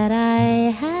that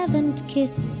I haven't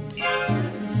kissed.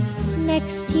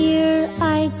 Next year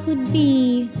I could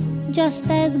be just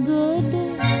as good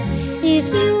if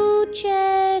you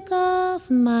check off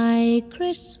my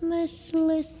Christmas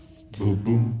list.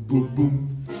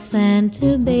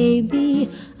 Santa baby,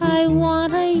 I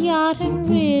want a yacht, and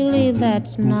really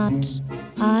that's not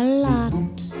a lot.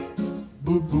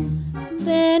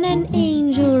 Been an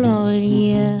angel all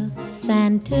year,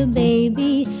 Santa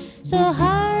baby, so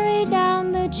hurry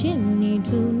down the chimney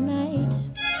tonight.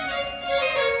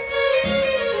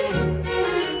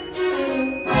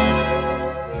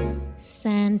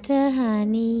 Santa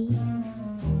honey,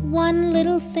 one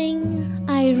little thing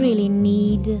I really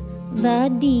need, the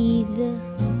deed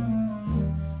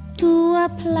to a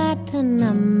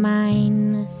platinum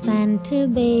mine, Santa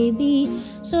baby,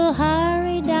 so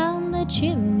hurry down the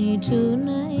chimney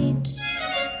tonight.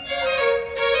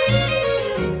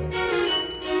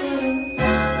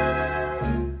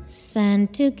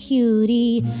 Santa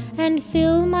cutie, and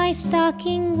fill my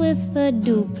stocking with a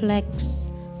duplex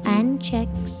and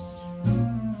checks.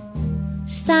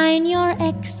 Sign your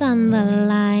X on the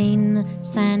line,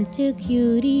 Santa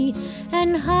cutie,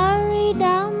 and hurry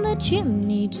down the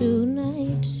chimney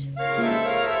tonight.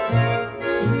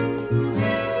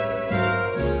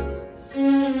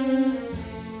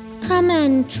 Come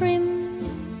and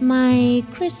trim my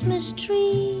Christmas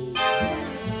tree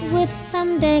with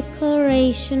some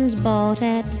decorations bought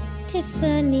at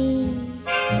Tiffany.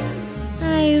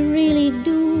 I really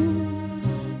do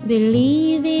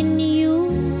believe in you.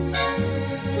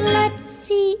 Let's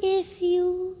see if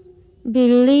you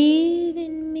believe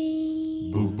in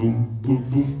me.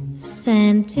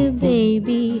 Santa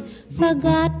baby,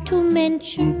 forgot to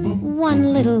mention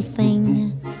one little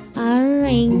thing, a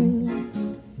ring.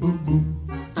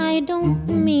 I don't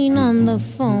mean on the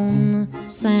phone,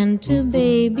 Santa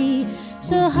baby,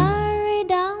 so hurry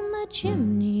down the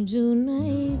chimney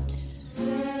tonight.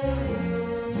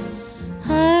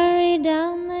 Hurry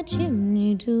down the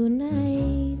chimney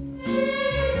tonight.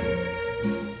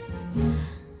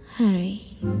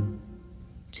 Hurry.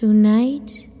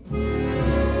 Tonight.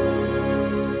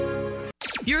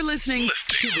 You're listening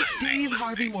to the Steve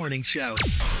Harvey Morning Show.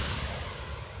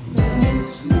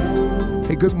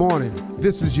 Hey, good morning.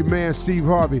 This is your man, Steve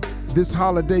Harvey. This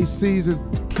holiday season,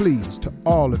 please, to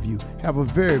all of you, have a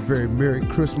very, very Merry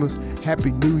Christmas,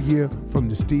 Happy New Year from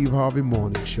the Steve Harvey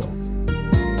Morning Show.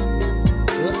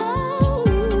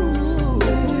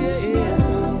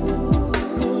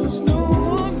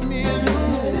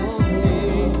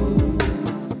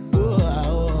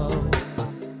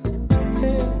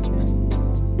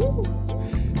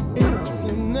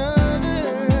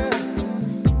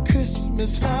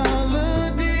 It's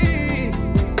holiday.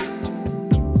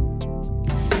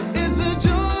 It's a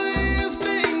joyous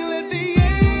thing. Let the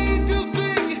angels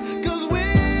sing, 'cause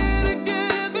we're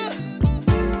together.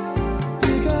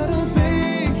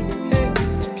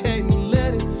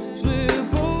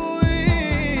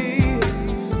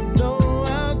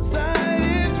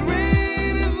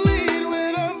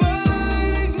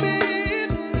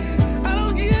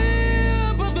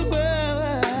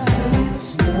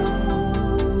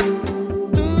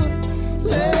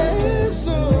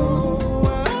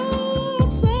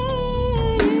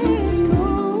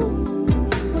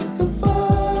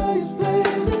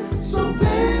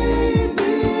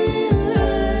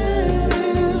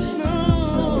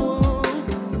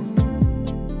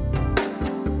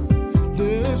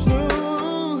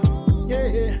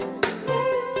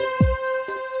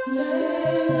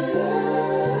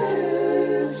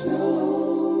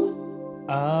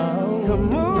 Oh,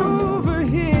 come over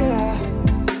here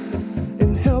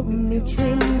and help me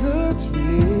trim the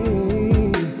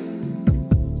tree.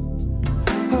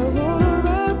 I wanna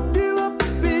wrap you up,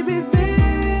 baby,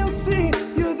 they'll see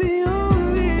you're the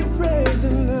only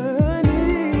present I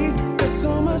need. There's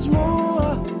so much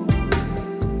more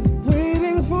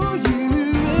waiting for you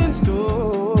in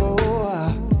store.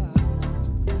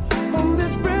 On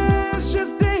this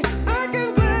precious day, I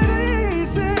can gladly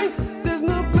say there's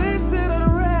no place that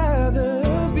I'd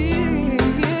rather be.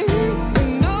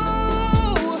 And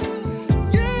oh,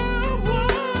 you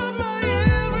are my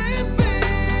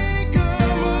everything.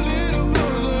 Come a little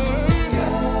closer.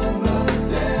 God must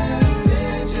have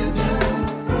sent you down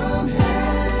from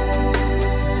heaven.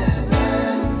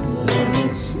 Let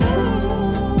it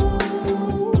snow,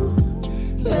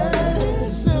 let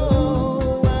it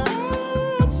snow.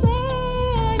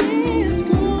 Outside is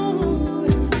cold,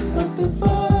 but the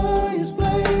fire's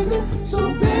blazing. So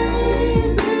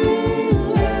baby,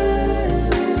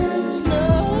 let it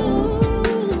snow.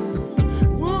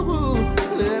 Woo,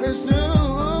 let it snow.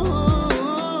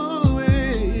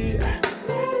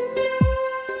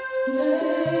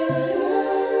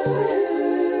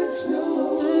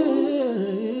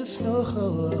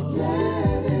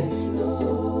 Let it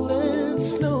snow, let it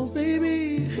snow,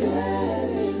 baby. Let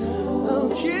it snow. I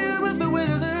don't care what the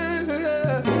weather.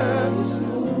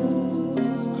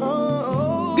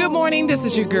 Good morning. This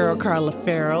is your girl, Carla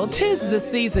Farrell. 'Tis the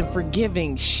season for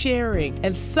giving, sharing,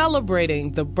 and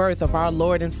celebrating the birth of our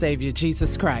Lord and Savior,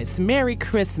 Jesus Christ. Merry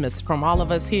Christmas from all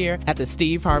of us here at the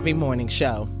Steve Harvey Morning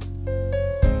Show.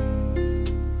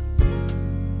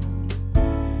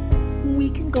 We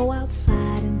can go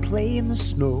outside and play in the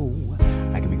snow.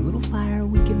 I can make a little fire,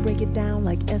 we can break it down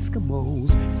like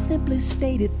Eskimos. Simply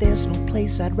stated, there's no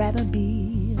place I'd rather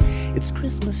be. It's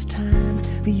Christmas time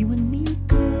for you and me,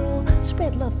 girl.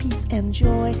 Spread love, peace, and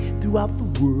joy throughout the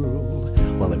world.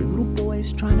 While every little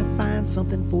boy's trying to find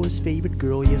something for his favorite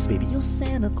girl. Yes, baby, your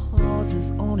Santa Claus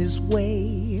is on his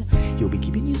way. He'll be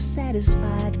keeping you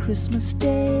satisfied Christmas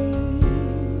Day.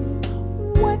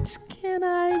 What can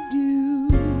I do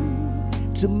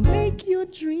to make your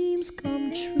dreams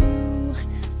come true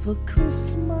for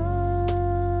Christmas?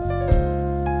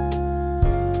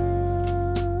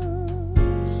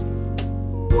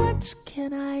 What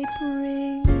can I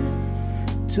bring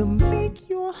to make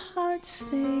your heart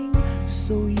sing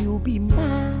so you'll be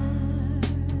mine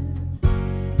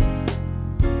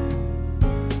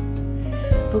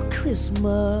for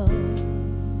Christmas?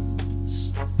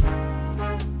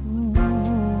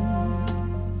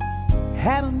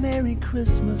 Have a Merry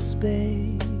Christmas,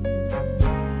 babe.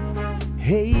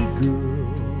 Hey,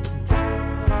 girl.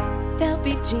 There'll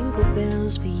be jingle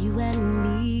bells for you and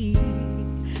me.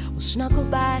 We'll snuggle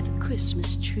by the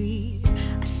Christmas tree,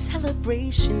 a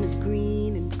celebration of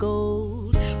green and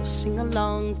gold. We'll sing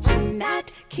along to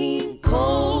Nat King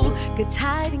Cole. Good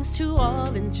tidings to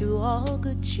all and to all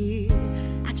good cheer.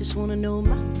 I just wanna know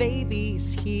my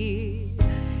baby's here,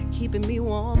 keeping me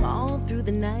warm all through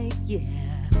the night, yeah.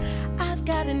 I've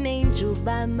got an angel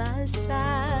by my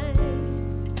side.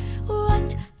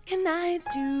 What can I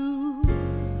do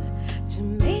to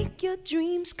make your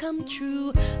dreams come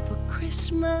true for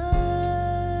Christmas?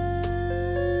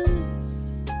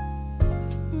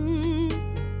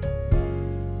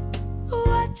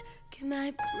 What can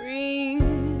I bring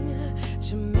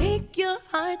to make your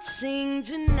heart sing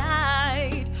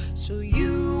tonight so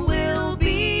you will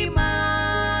be mine?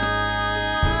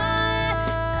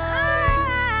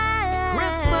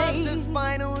 Christmas is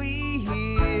finally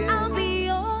here. I'll be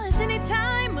yours any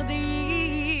time of the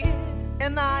year,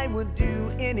 and I would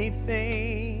do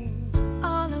anything.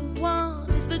 all I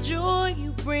want is the joy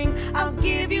you bring. I'll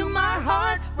give you my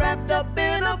heart wrapped up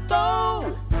in a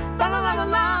bow. La la la la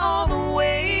la, all the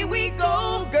way we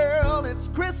go, girl. It's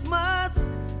Christmas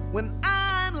when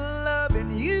I'm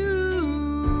loving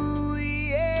you,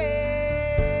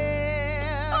 yeah.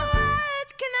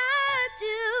 What can I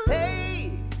do,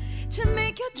 hey, to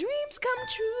make your dreams come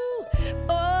true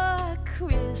for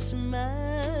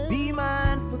Christmas? Be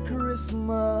mine for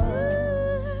Christmas.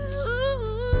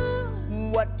 Ooh.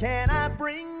 What can I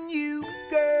bring you,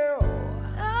 girl?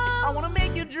 Oh. I wanna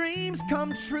make your dreams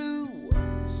come true,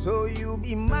 so you'll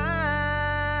be mine.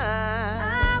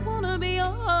 I wanna be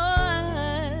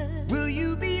yours. Will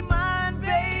you be mine,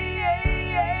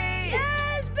 babe?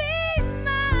 Yes, be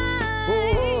mine.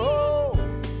 Oh,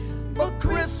 for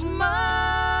Christmas.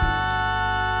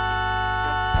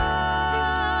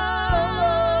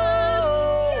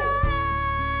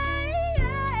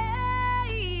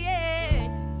 Yeah,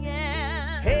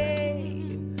 yeah.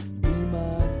 Hey, be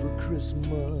mine.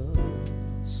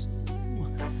 Christmas.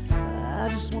 I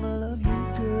just wanna love you,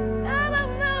 girl. I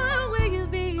don't know, will you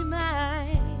be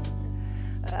mine?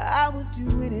 I would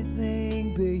do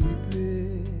anything, baby.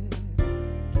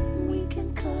 We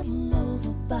can cuddle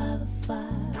over by the fire.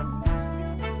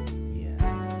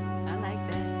 I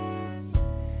like that.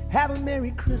 Have a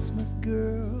Merry Christmas,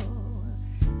 girl.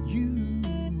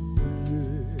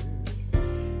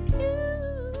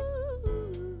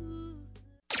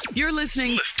 You're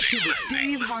listening to the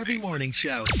Steve Harvey Morning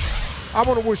Show. I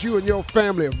want to wish you and your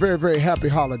family a very, very happy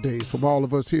holidays from all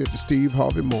of us here at the Steve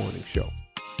Harvey Morning Show.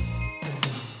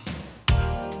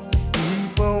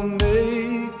 People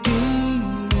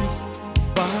making lists,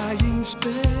 buying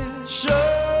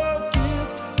special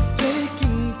gifts,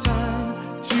 taking time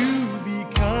to be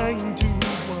kind to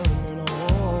one and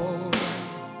all.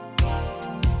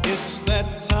 It's that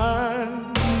time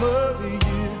of the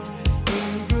year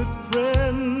when good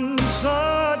friends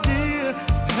are dear,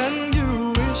 and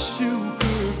you wish you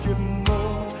could get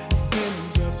more than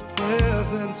just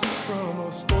presents from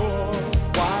a store.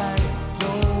 Why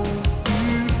don't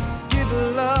you give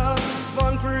love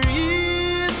on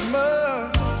Christmas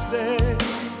Day?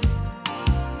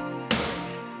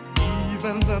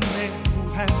 Even the man who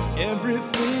has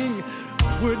everything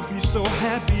would be so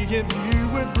happy if you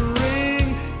would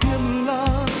bring him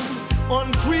love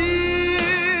on Christmas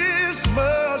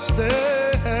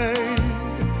Day.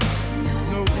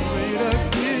 No greater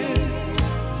gift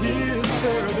is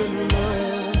there than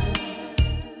love.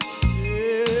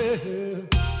 Yeah.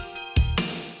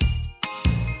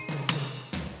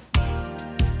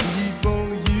 People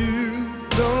you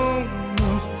don't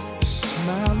know,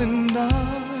 smiling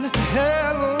on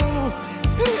hello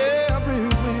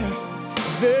everywhere.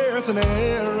 There's an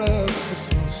air of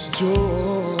Christmas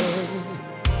joy.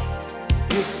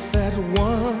 It's that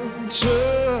once a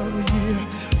year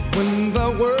when the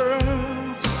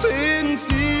world's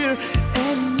sincere,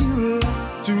 and you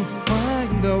like to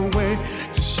find a way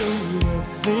to show the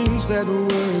things that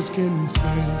words can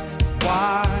say.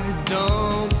 Why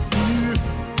don't you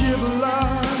give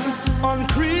love on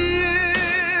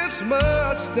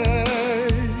Christmas Day?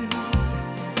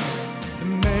 The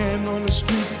man on the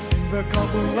street and the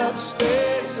couple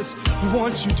upstairs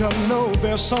want you to know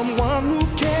there's someone who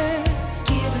cares.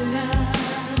 Give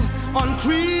love on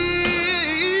Christmas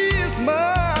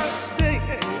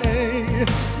Day.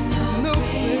 No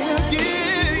greater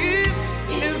gift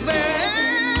is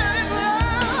there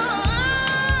love.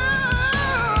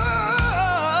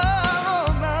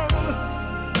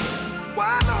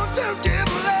 Why don't you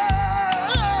give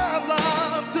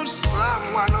love to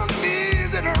someone who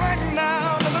needs it right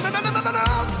now?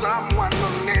 Someone who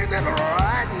needs it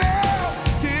right now.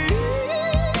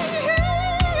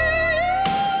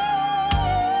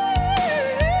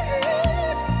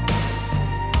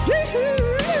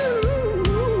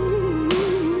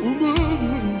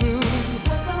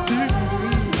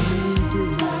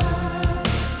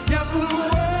 Yes, the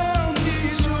world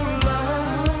needs your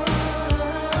love.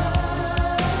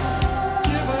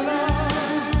 Give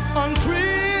love on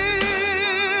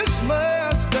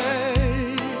Christmas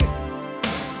Day.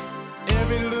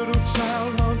 Every little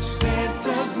child on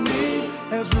Santa's knee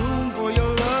has room for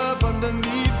your love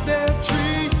underneath their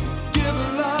tree. Give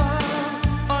love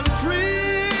on Christmas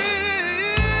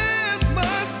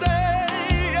Day.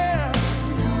 Yeah.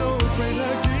 No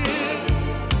greater gift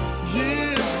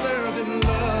is there than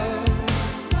love.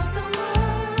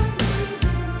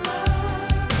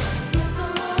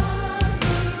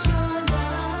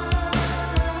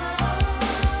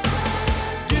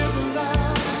 Give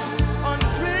love on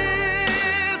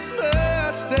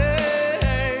Christmas Day.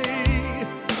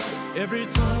 Every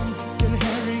Tom and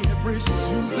Harry, every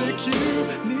Susie Q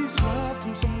needs love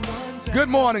from someone. Good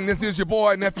morning. This is your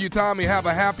boy, Nephew Tommy. Have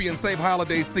a happy and safe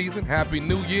holiday season. Happy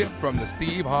New Year from the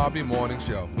Steve Harvey Morning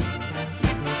Show.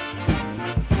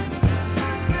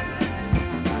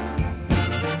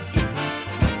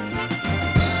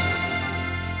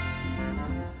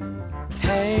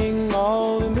 Hang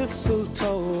all the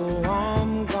mistletoe,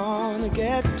 I'm gonna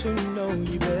get to know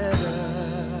you better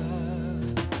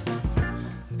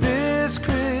this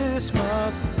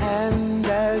Christmas. And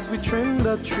as we trim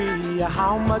the tree,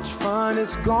 how much fun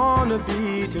it's gonna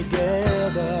be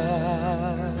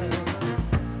together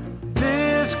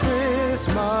this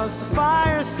Christmas. The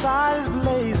fireside is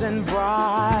blazing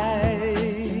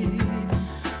bright,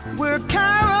 we're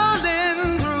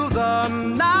caroling through the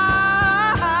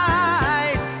night,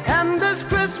 and this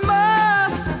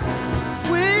Christmas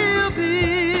will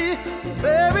be a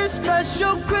very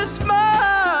special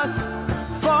Christmas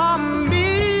for me.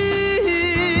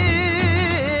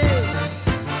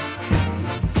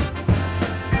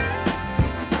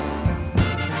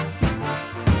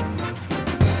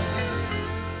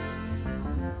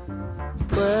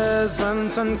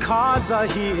 presents and cards are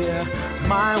here.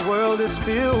 My world is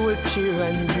filled with cheer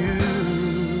and you.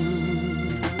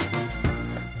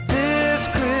 This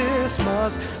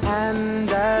Christmas, and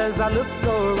as I look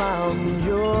around,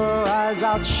 your eyes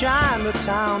outshine the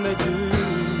town they do.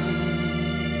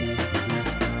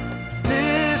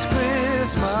 This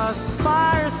Christmas, the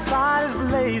fireside is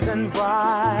blazing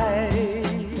bright.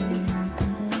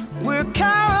 We're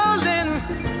caroling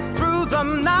through the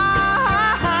night,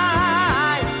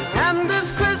 and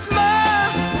this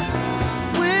Christmas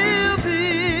will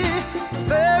be a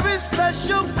very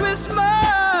special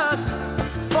Christmas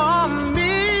for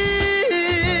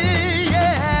me.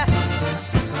 Yeah.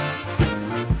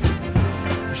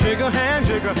 Shake a hand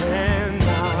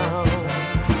now.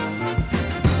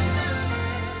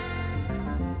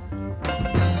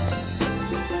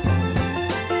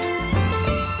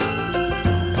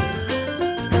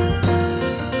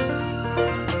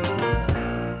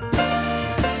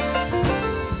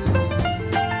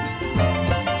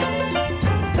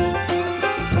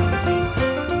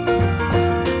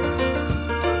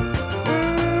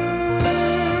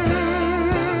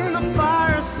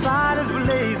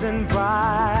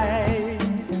 Bright.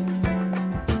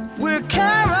 We're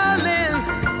caroling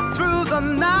through the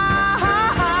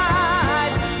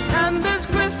night, and this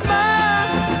Christmas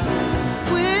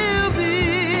will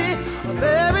be a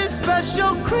very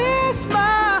special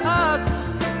Christmas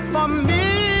for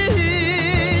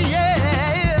me.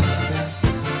 Yeah.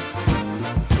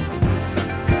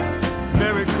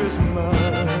 Merry Christmas.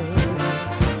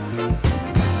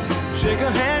 Shake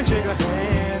a hand, shake a hand.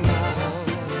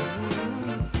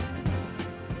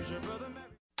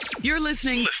 You're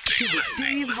listening to the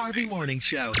Steve Harvey Morning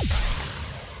Show.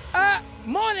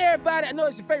 Morning, everybody. I know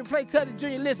it's your favorite play cousin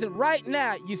Junior. Listen, right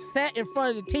now, you sat in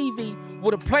front of the TV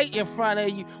with a plate in front of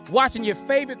you, watching your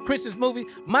favorite Christmas movie.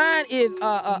 Mine is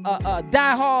Die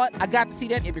Hard. I got to see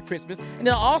that every Christmas. And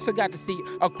then I also got to see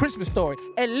A Christmas Story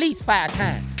at least 5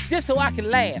 times, just so I can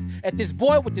laugh at this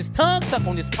boy with his tongue stuck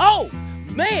on this pole.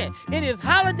 Man, it is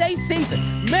holiday season.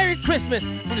 Merry Christmas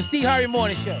from the Steve Harvey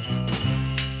Morning Show.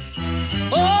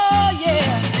 Oh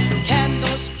yeah,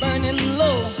 candles burning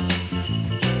low,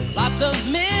 lots of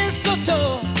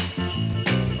mistletoe,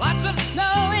 lots of snow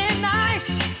and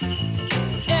ice,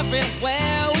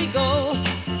 everywhere we go.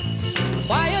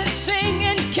 Choir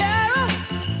singing carols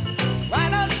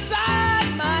right outside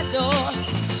my door.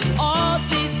 All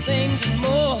these things and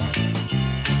more.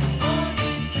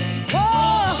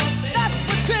 Oh, that's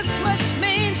what Christmas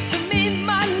means to me,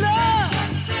 my love.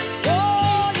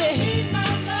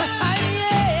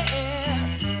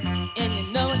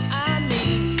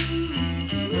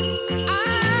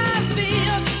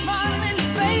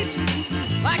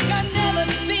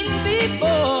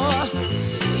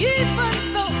 Even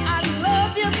though I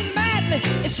love you madly,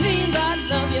 it seems I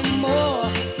love you more.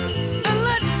 The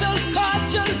little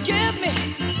cards you'll give me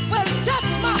will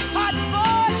touch my heart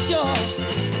for sure.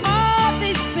 All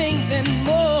these things and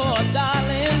more,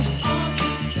 darling.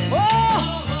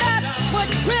 Oh, that's what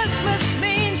Christmas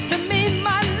means to me,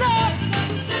 my love.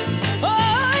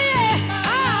 Oh yeah,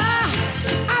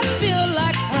 I feel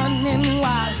like running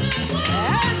wild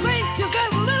as anxious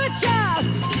as a little child.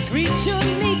 Greet you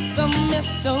neath the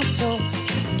mistletoe,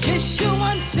 kiss you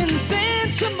once and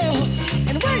then some more,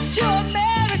 and wish you a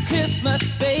Merry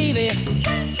Christmas, baby.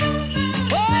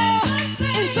 Oh,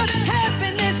 in such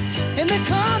happiness in the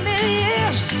coming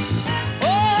year.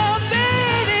 Oh,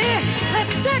 baby,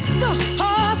 let's deck the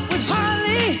halls with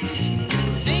holly,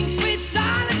 sing sweet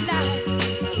silent night,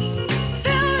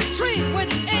 fill the tree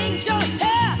with angel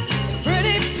hair and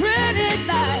pretty, pretty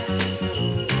lights.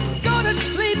 Go to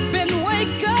sleep and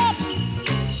wake up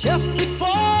just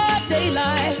before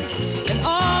daylight, and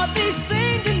all these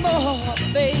things and more,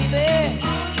 baby.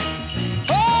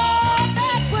 Oh,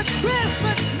 that's what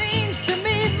Christmas means to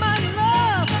me, my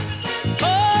love.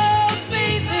 Oh,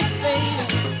 baby, baby.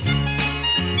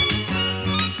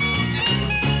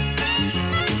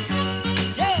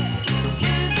 Yeah.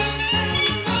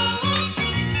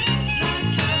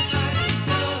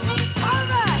 All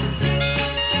right.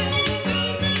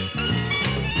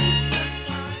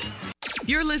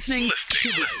 You're listening to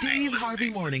the Steve Harvey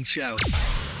Morning Show.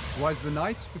 Was the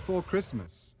night before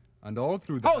Christmas, and all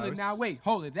through the Hold house... it now, wait,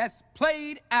 hold it. That's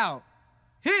played out.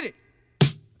 Hit it.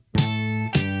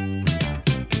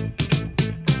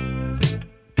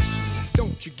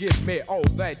 Don't you give me all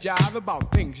that jive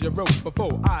about things you wrote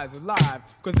before I was alive.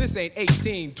 Cause this ain't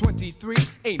 1823,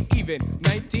 ain't even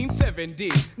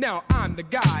 1970. Now I'm the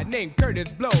guy named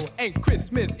Curtis Blow, and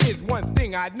Christmas is one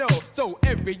thing I know. So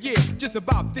every year, just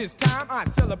about this time, I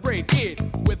celebrate it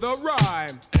with a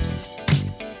rhyme.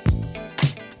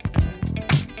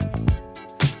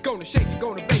 Gonna shake it,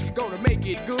 gonna bake it, gonna make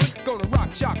it good. Gonna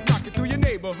rock, shock, rock it through your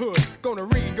neighborhood. Gonna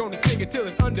read, gonna sing it till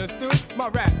it's understood. My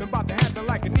rapping about to happen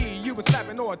like a knee you been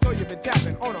slapping or I thought you been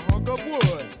tapping on a hunk of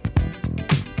wood.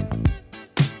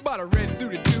 Bought a red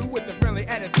suited dude with a friendly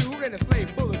attitude and a slave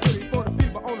full of goodies for the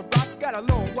people on the block. Got a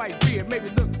long white beard, maybe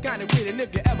looks kinda weird, and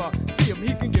if you ever see him,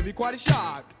 he can give you quite a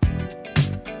shock.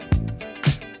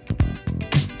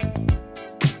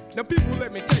 Now people,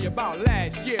 let me tell you about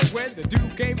last year when the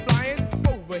dude came flying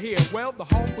over here. Well, the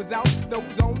hawk was out, snow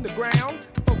was on the ground.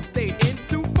 Folks stayed in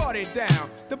to party down.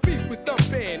 The beat was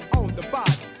thumping on the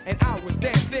box, and I was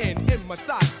dancing in my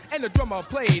socks. And the drummer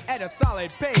played at a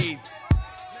solid pace,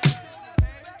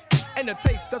 and the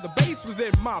taste of the bass was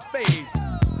in my face.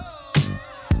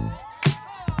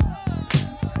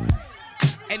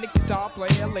 And the guitar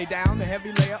player laid down the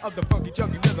heavy layer of the funky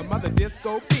chunky rhythm of the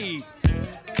disco beat.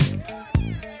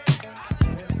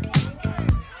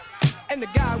 And the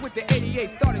guy with the 88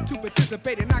 started to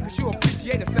participate, and I could sure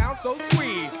appreciate a sound so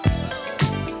sweet.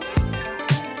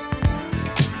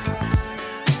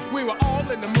 We were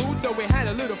all in the mood, so we had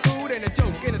a little food and a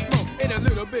joke and a smoke and a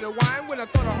little bit of wine. When I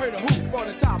thought I heard a hoop on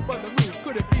the top of the roof,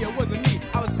 could it be it wasn't me?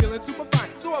 I was feeling super fine,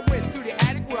 so I went to the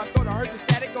attic where I thought I heard the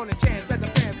static on the chance that the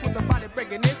fans was somebody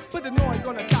breaking in. Put the noise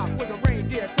on the top was a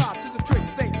reindeer crop, just a trick,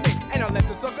 St. Nick, and I let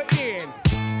the sucker in.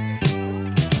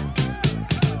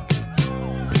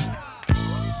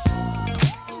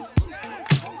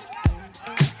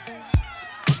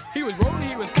 He was rolling,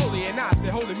 he was bully, and I said,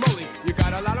 holy moly, you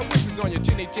got a lot of wishes on your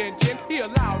chinny chin chin. He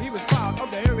allowed, he was proud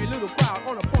of the hairy little crowd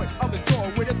on the point of his jaw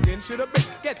where the skin should have been.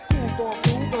 Gets cool for a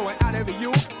fool, going out every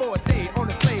you for a day on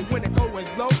the sleigh when the cold winds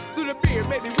blow. So the beer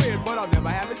may be weird, but I'll never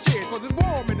have a cheer, cause it's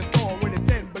warm in the storm when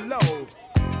it's 10 below.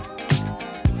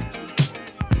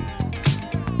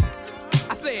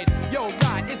 I said, yo,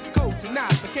 Rod, it's cold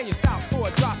tonight, but can you stop for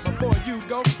a drop before you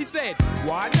go? He said,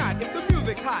 why not? If the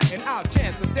music's hot and I'll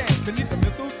chance a dance beneath the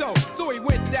mistletoe. So he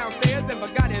went downstairs and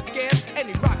forgot his scares, and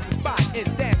he rocked the spot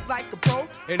and danced like a pro.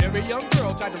 And every young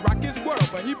girl tried to rock his world,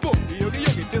 but he booked the oogie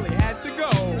oogie till he had to go.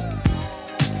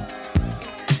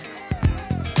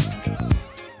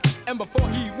 And before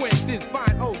he went, this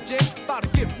fine old gent bought a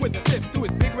gift with a sip through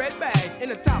his big red bag. In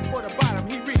the top or the bottom,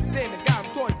 he reached in and got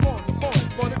him toys for the boys,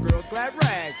 for the girls' glad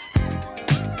rags.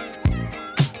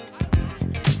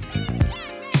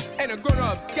 And the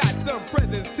grown-ups got some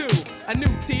presents too. A new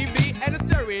TV and a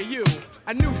stereo.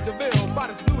 A new Seville, about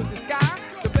as blue as the sky.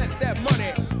 The best that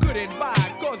money couldn't buy,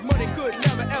 cause money could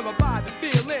never ever buy the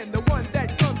feeling. The one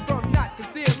that comes from not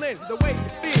concealing the way you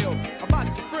feel about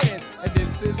your friends. And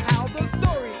this is how the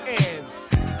story ends.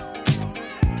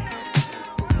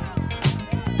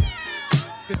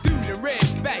 The dude in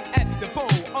red's back at the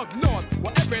pole up north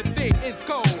where everything is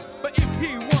cold. But if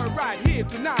he were right here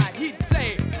tonight, he'd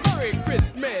say Merry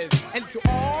Christmas, and to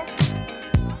all,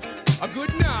 a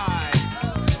good night.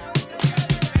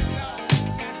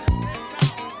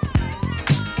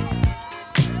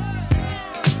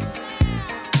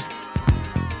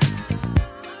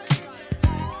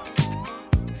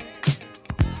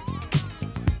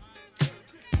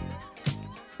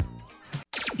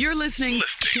 You're listening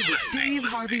to the Steve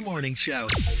Harvey Morning Show.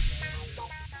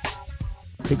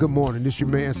 Hey, good morning. This is your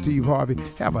man, Steve Harvey.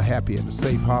 Have a happy and a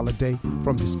safe holiday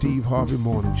from the Steve Harvey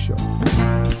Morning Show.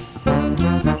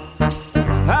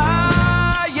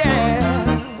 Ah, yeah.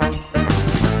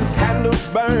 Candles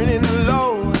burning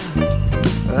low.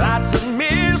 Lots of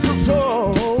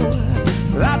mistletoe.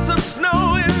 Lots of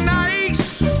snow and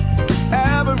ice.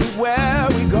 Everywhere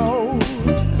we go.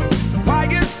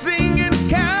 Choir singing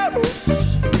carols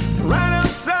right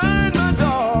outside my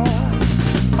door.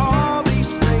 All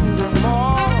these things and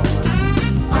more.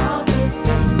 All these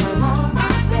things and more.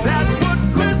 That's what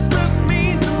Christmas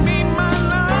means to me, my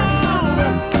love.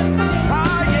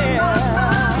 Oh yeah.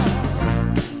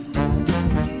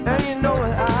 And you know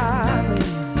what I mean.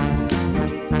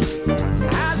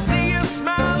 I see a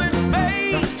smiling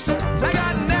face like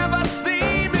I've never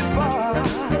seen before.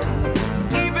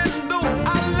 Even though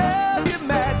I love you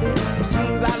madly, it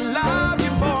seems I love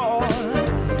you more.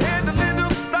 And the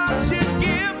little thoughts you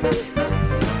give me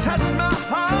touch my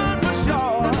heart for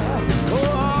sure. Oh,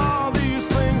 all these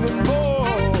things and more.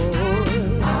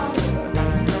 All these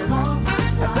things and more.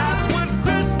 That's what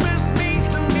Christmas means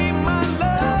to me, my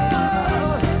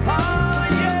love. Oh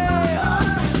yeah.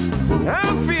 I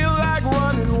feel like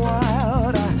running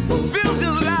wild. I feel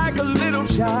just like a little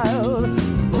child.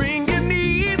 Bringing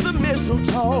me the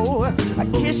mistletoe. I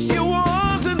kiss you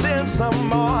once and then some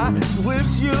more.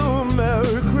 Wish you a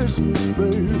Merry Christmas,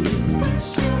 baby.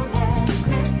 Wish you a Merry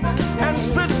Christmas, baby. And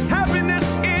such happiness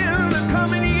in the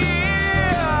coming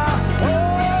year.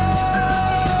 Oh,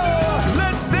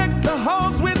 let's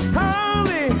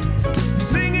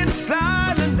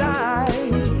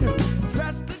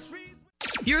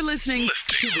You're listening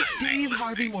to the Steve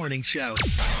Harvey Morning Show.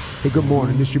 Hey, good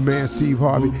morning. This is your man, Steve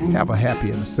Harvey. Have a happy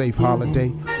and a safe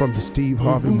holiday from the Steve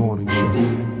Harvey Morning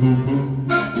Show.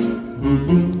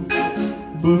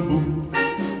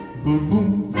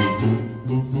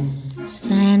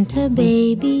 Santa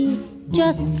baby,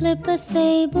 just slip a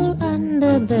sable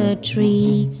under the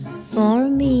tree for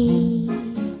me.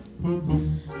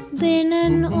 Been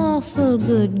an awful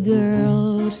good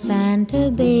girl,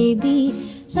 Santa baby,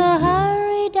 so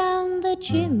hurry down the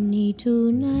chimney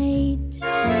tonight.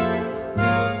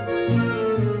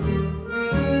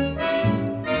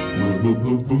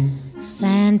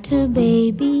 Santa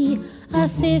baby, a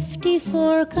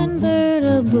 54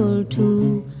 convertible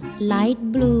to light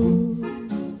blue.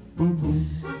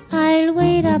 I'll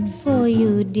wait up for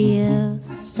you, dear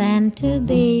Santa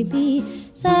baby,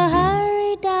 so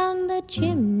hurry down the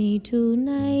chimney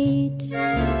tonight.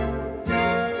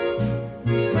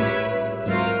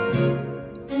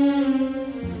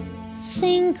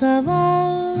 Think of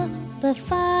all the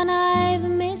fun I've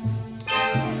missed.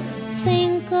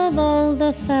 Think of all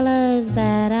the fellas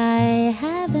that I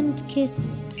haven't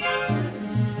kissed.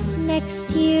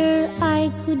 Next year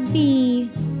I could be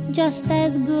just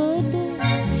as good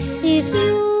if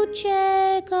you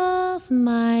check off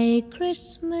my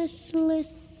Christmas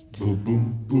list.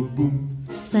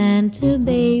 Santa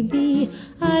baby,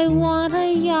 I want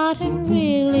a yacht, and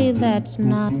really that's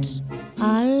not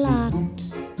a lot.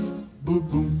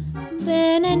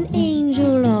 Been an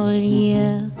angel all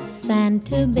year,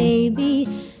 Santa baby,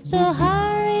 so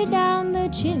hurry down the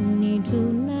chimney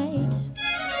tonight.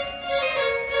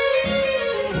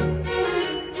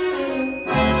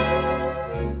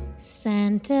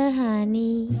 Santa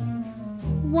honey,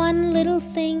 one little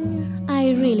thing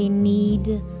I really need,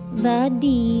 the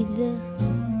deed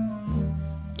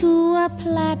to a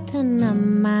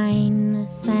platinum mine,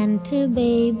 Santa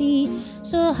baby,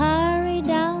 so hurry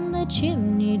down the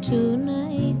chimney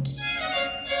tonight.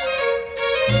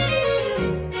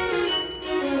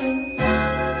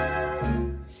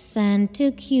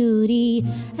 Santa cutie,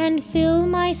 and fill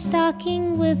my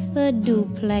stocking with a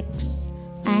duplex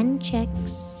and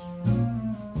checks.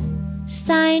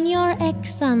 Sign your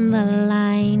X on the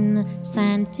line,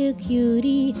 Santa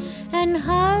cutie, and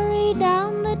hurry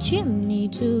down the chimney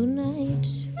tonight.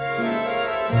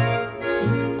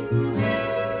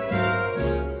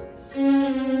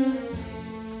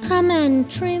 Come and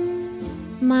trim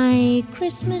my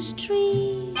Christmas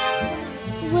tree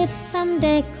with some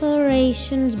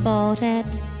decorations bought at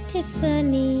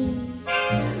Tiffany.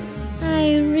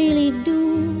 I really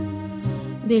do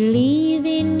believe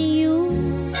in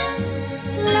you.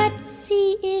 Let's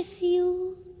see if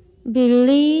you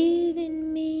believe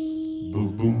in me.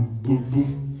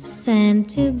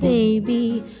 Santa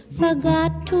baby,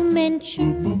 forgot to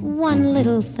mention one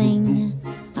little thing,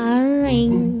 a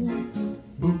ring.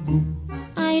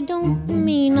 I don't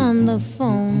mean on the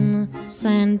phone,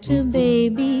 Santa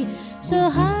baby, so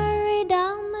hurry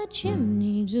down the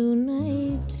chimney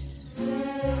tonight.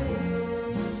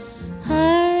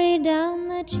 Hurry down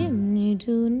the chimney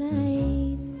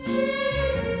tonight.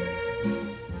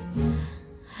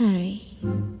 Hurry.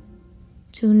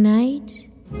 Tonight.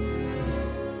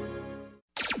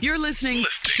 You're listening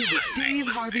to the Steve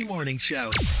Harvey Morning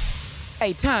Show.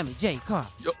 Hey, Tommy, J. Carl.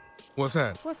 Yo, what's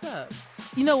that? What's up?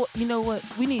 You know what?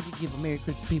 We need to give a Merry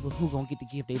Christmas to people who gonna get the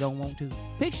gift they don't want to.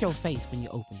 Fix your face when you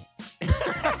open it.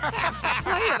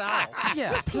 Play it off.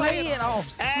 Yeah, play it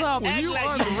off. Act like you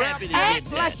happy to Act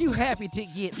get like that. you happy to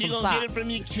get some You gonna socks. get it from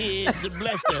your kids to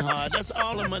bless their heart. That's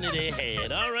all the money they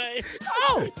had, all right?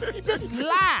 Oh, just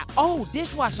lie. Oh,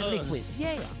 dishwasher liquid.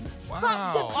 Yeah.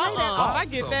 Something to play that off. I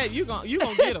get that. You gonna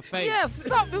get a face. Yeah,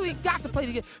 something we got to play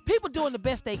together. People doing the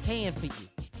best they can for you.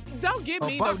 Don't give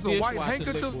me A no box of white dishwasher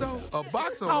handkerchiefs, liquid. though? A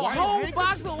box of A white whole handkerchiefs?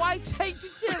 box of white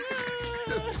handkerchiefs.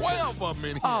 There's 12 of them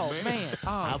in here, Oh, man. man. Oh,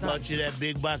 I no. bought you that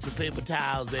big box of paper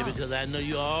towels, baby, because I know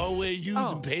you always using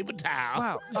Oh. paper towels.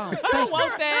 Wow. Oh, I thank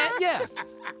want you. that. Yeah.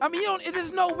 I mean,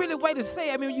 there's no really way to say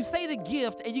it. I mean, when you say the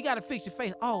gift and you got to fix your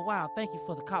face. Oh, wow. Thank you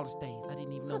for the college days. I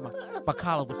didn't even know my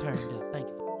collar was turned up. Thank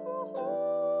you.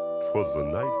 'Twas the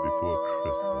night before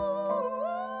Christmas,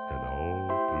 and all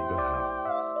through the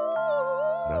house,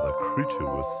 not a creature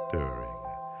was stirring,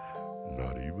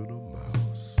 not even a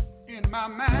mouse. In my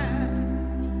mind,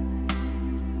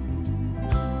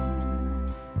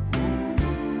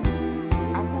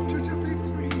 I want you to be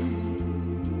free.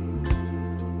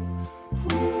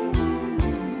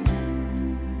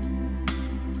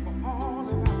 For all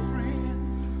of my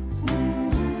friends,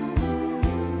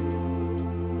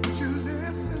 would you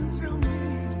listen to me?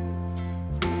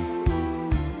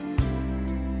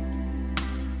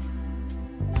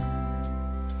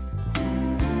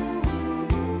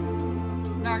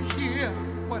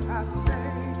 what I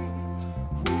say.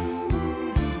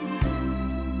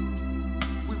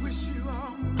 We wish you a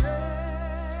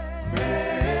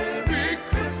Merry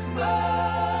Christmas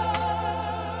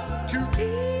to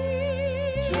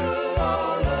each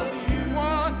all of you,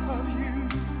 one of you.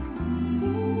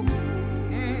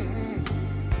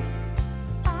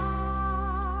 Silent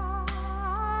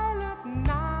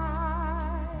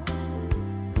night,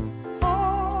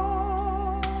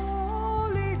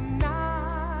 holy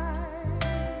night,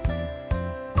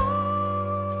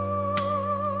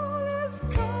 all is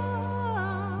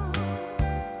calm,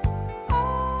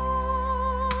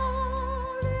 all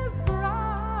is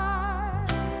bright.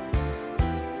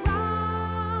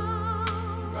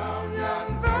 Round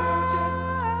young virgin,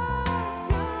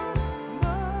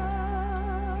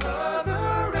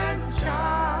 mother and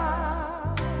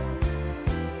child,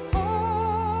 holy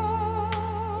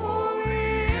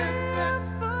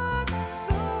infant,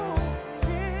 so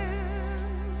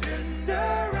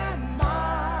tender and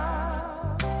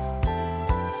mild,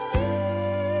 sleep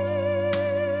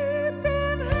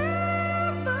in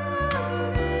heavenly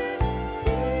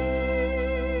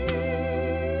peace.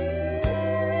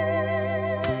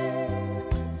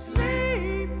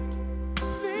 Sleep,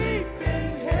 sleep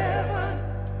in heaven,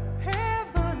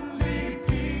 heavenly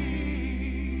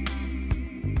peace.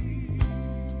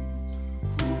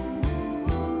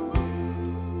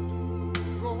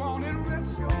 Go on and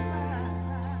rest your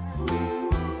mind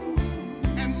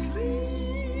and sleep.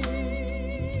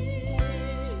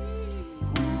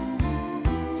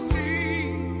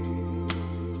 Sleep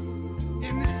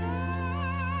in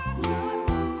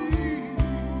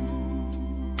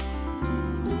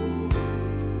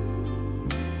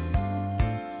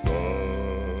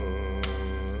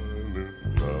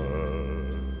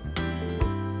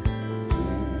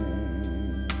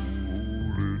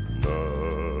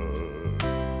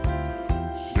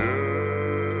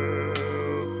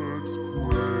Shepherds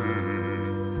pray at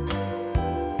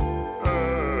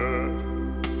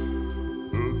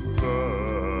the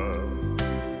side,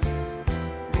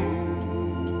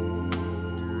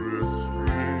 glorious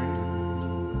streams from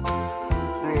heaven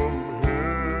afar,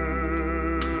 heavenly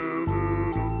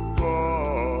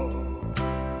hosts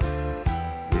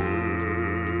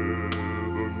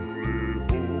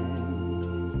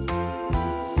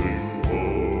sing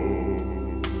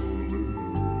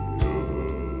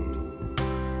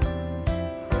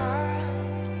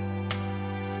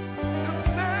the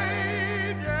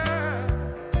Savior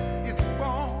is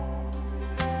born.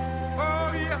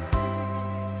 Oh yes,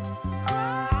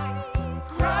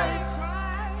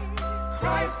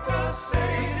 Christ the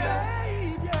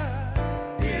Savior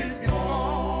is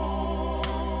born.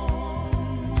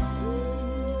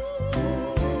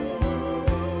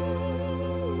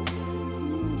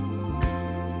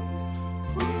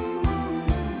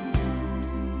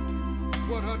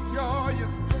 What a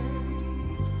joyous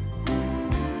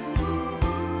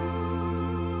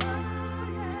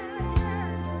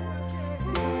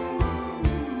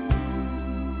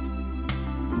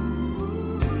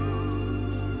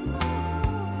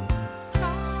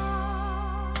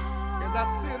as I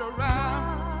sit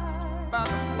around by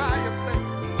the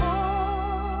fireplace,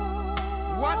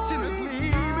 watching a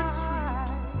gleaming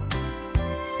tree.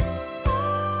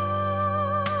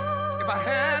 If I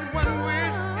had one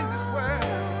wish in this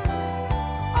world,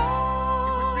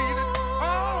 it would be that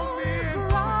all men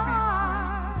would be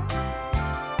free.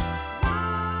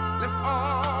 Let's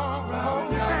all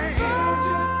hold hands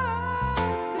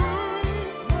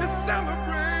and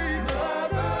celebrate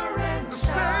the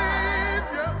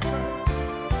Savior's birth.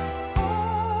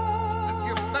 Let's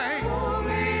give thanks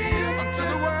unto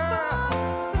the world.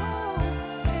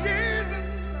 Jesus,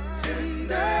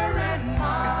 tender and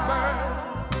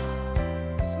mild.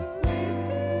 Sleep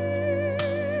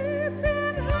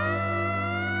in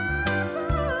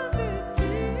heavenly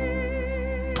peace.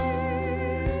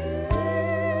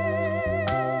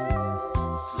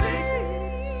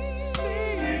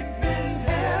 Sleep in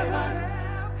heavenly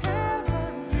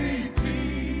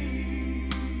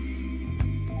peace.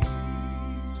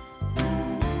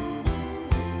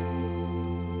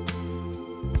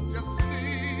 Just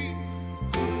sleep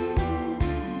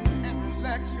and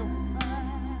relax your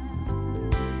mind.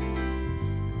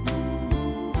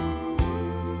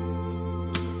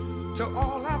 To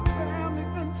all our family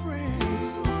and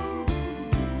friends,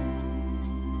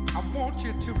 I want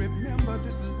you to remember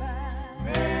this line.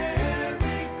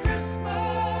 Merry Christmas.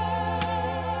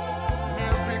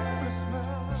 Merry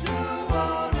Christmas to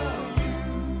all of you.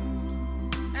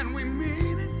 And we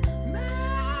mean it.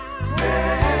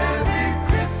 Merry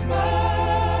Christmas.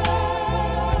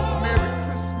 Merry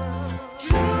Christmas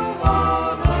to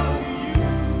all of you.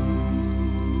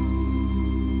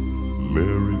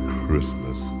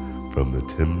 from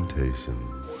the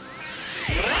Temptations.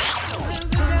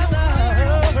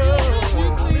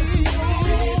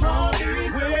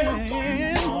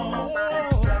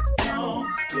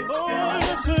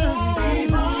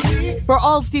 For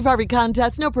all Steve Harvey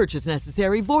contests, no purchase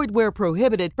necessary, void where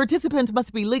prohibited. Participants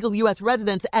must be legal U.S.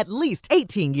 residents at least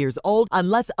 18 years old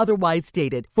unless otherwise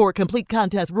stated. For complete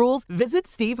contest rules, visit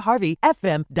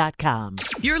SteveHarveyFM.com.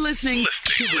 You're listening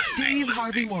to the Steve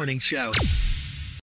Harvey Morning Show.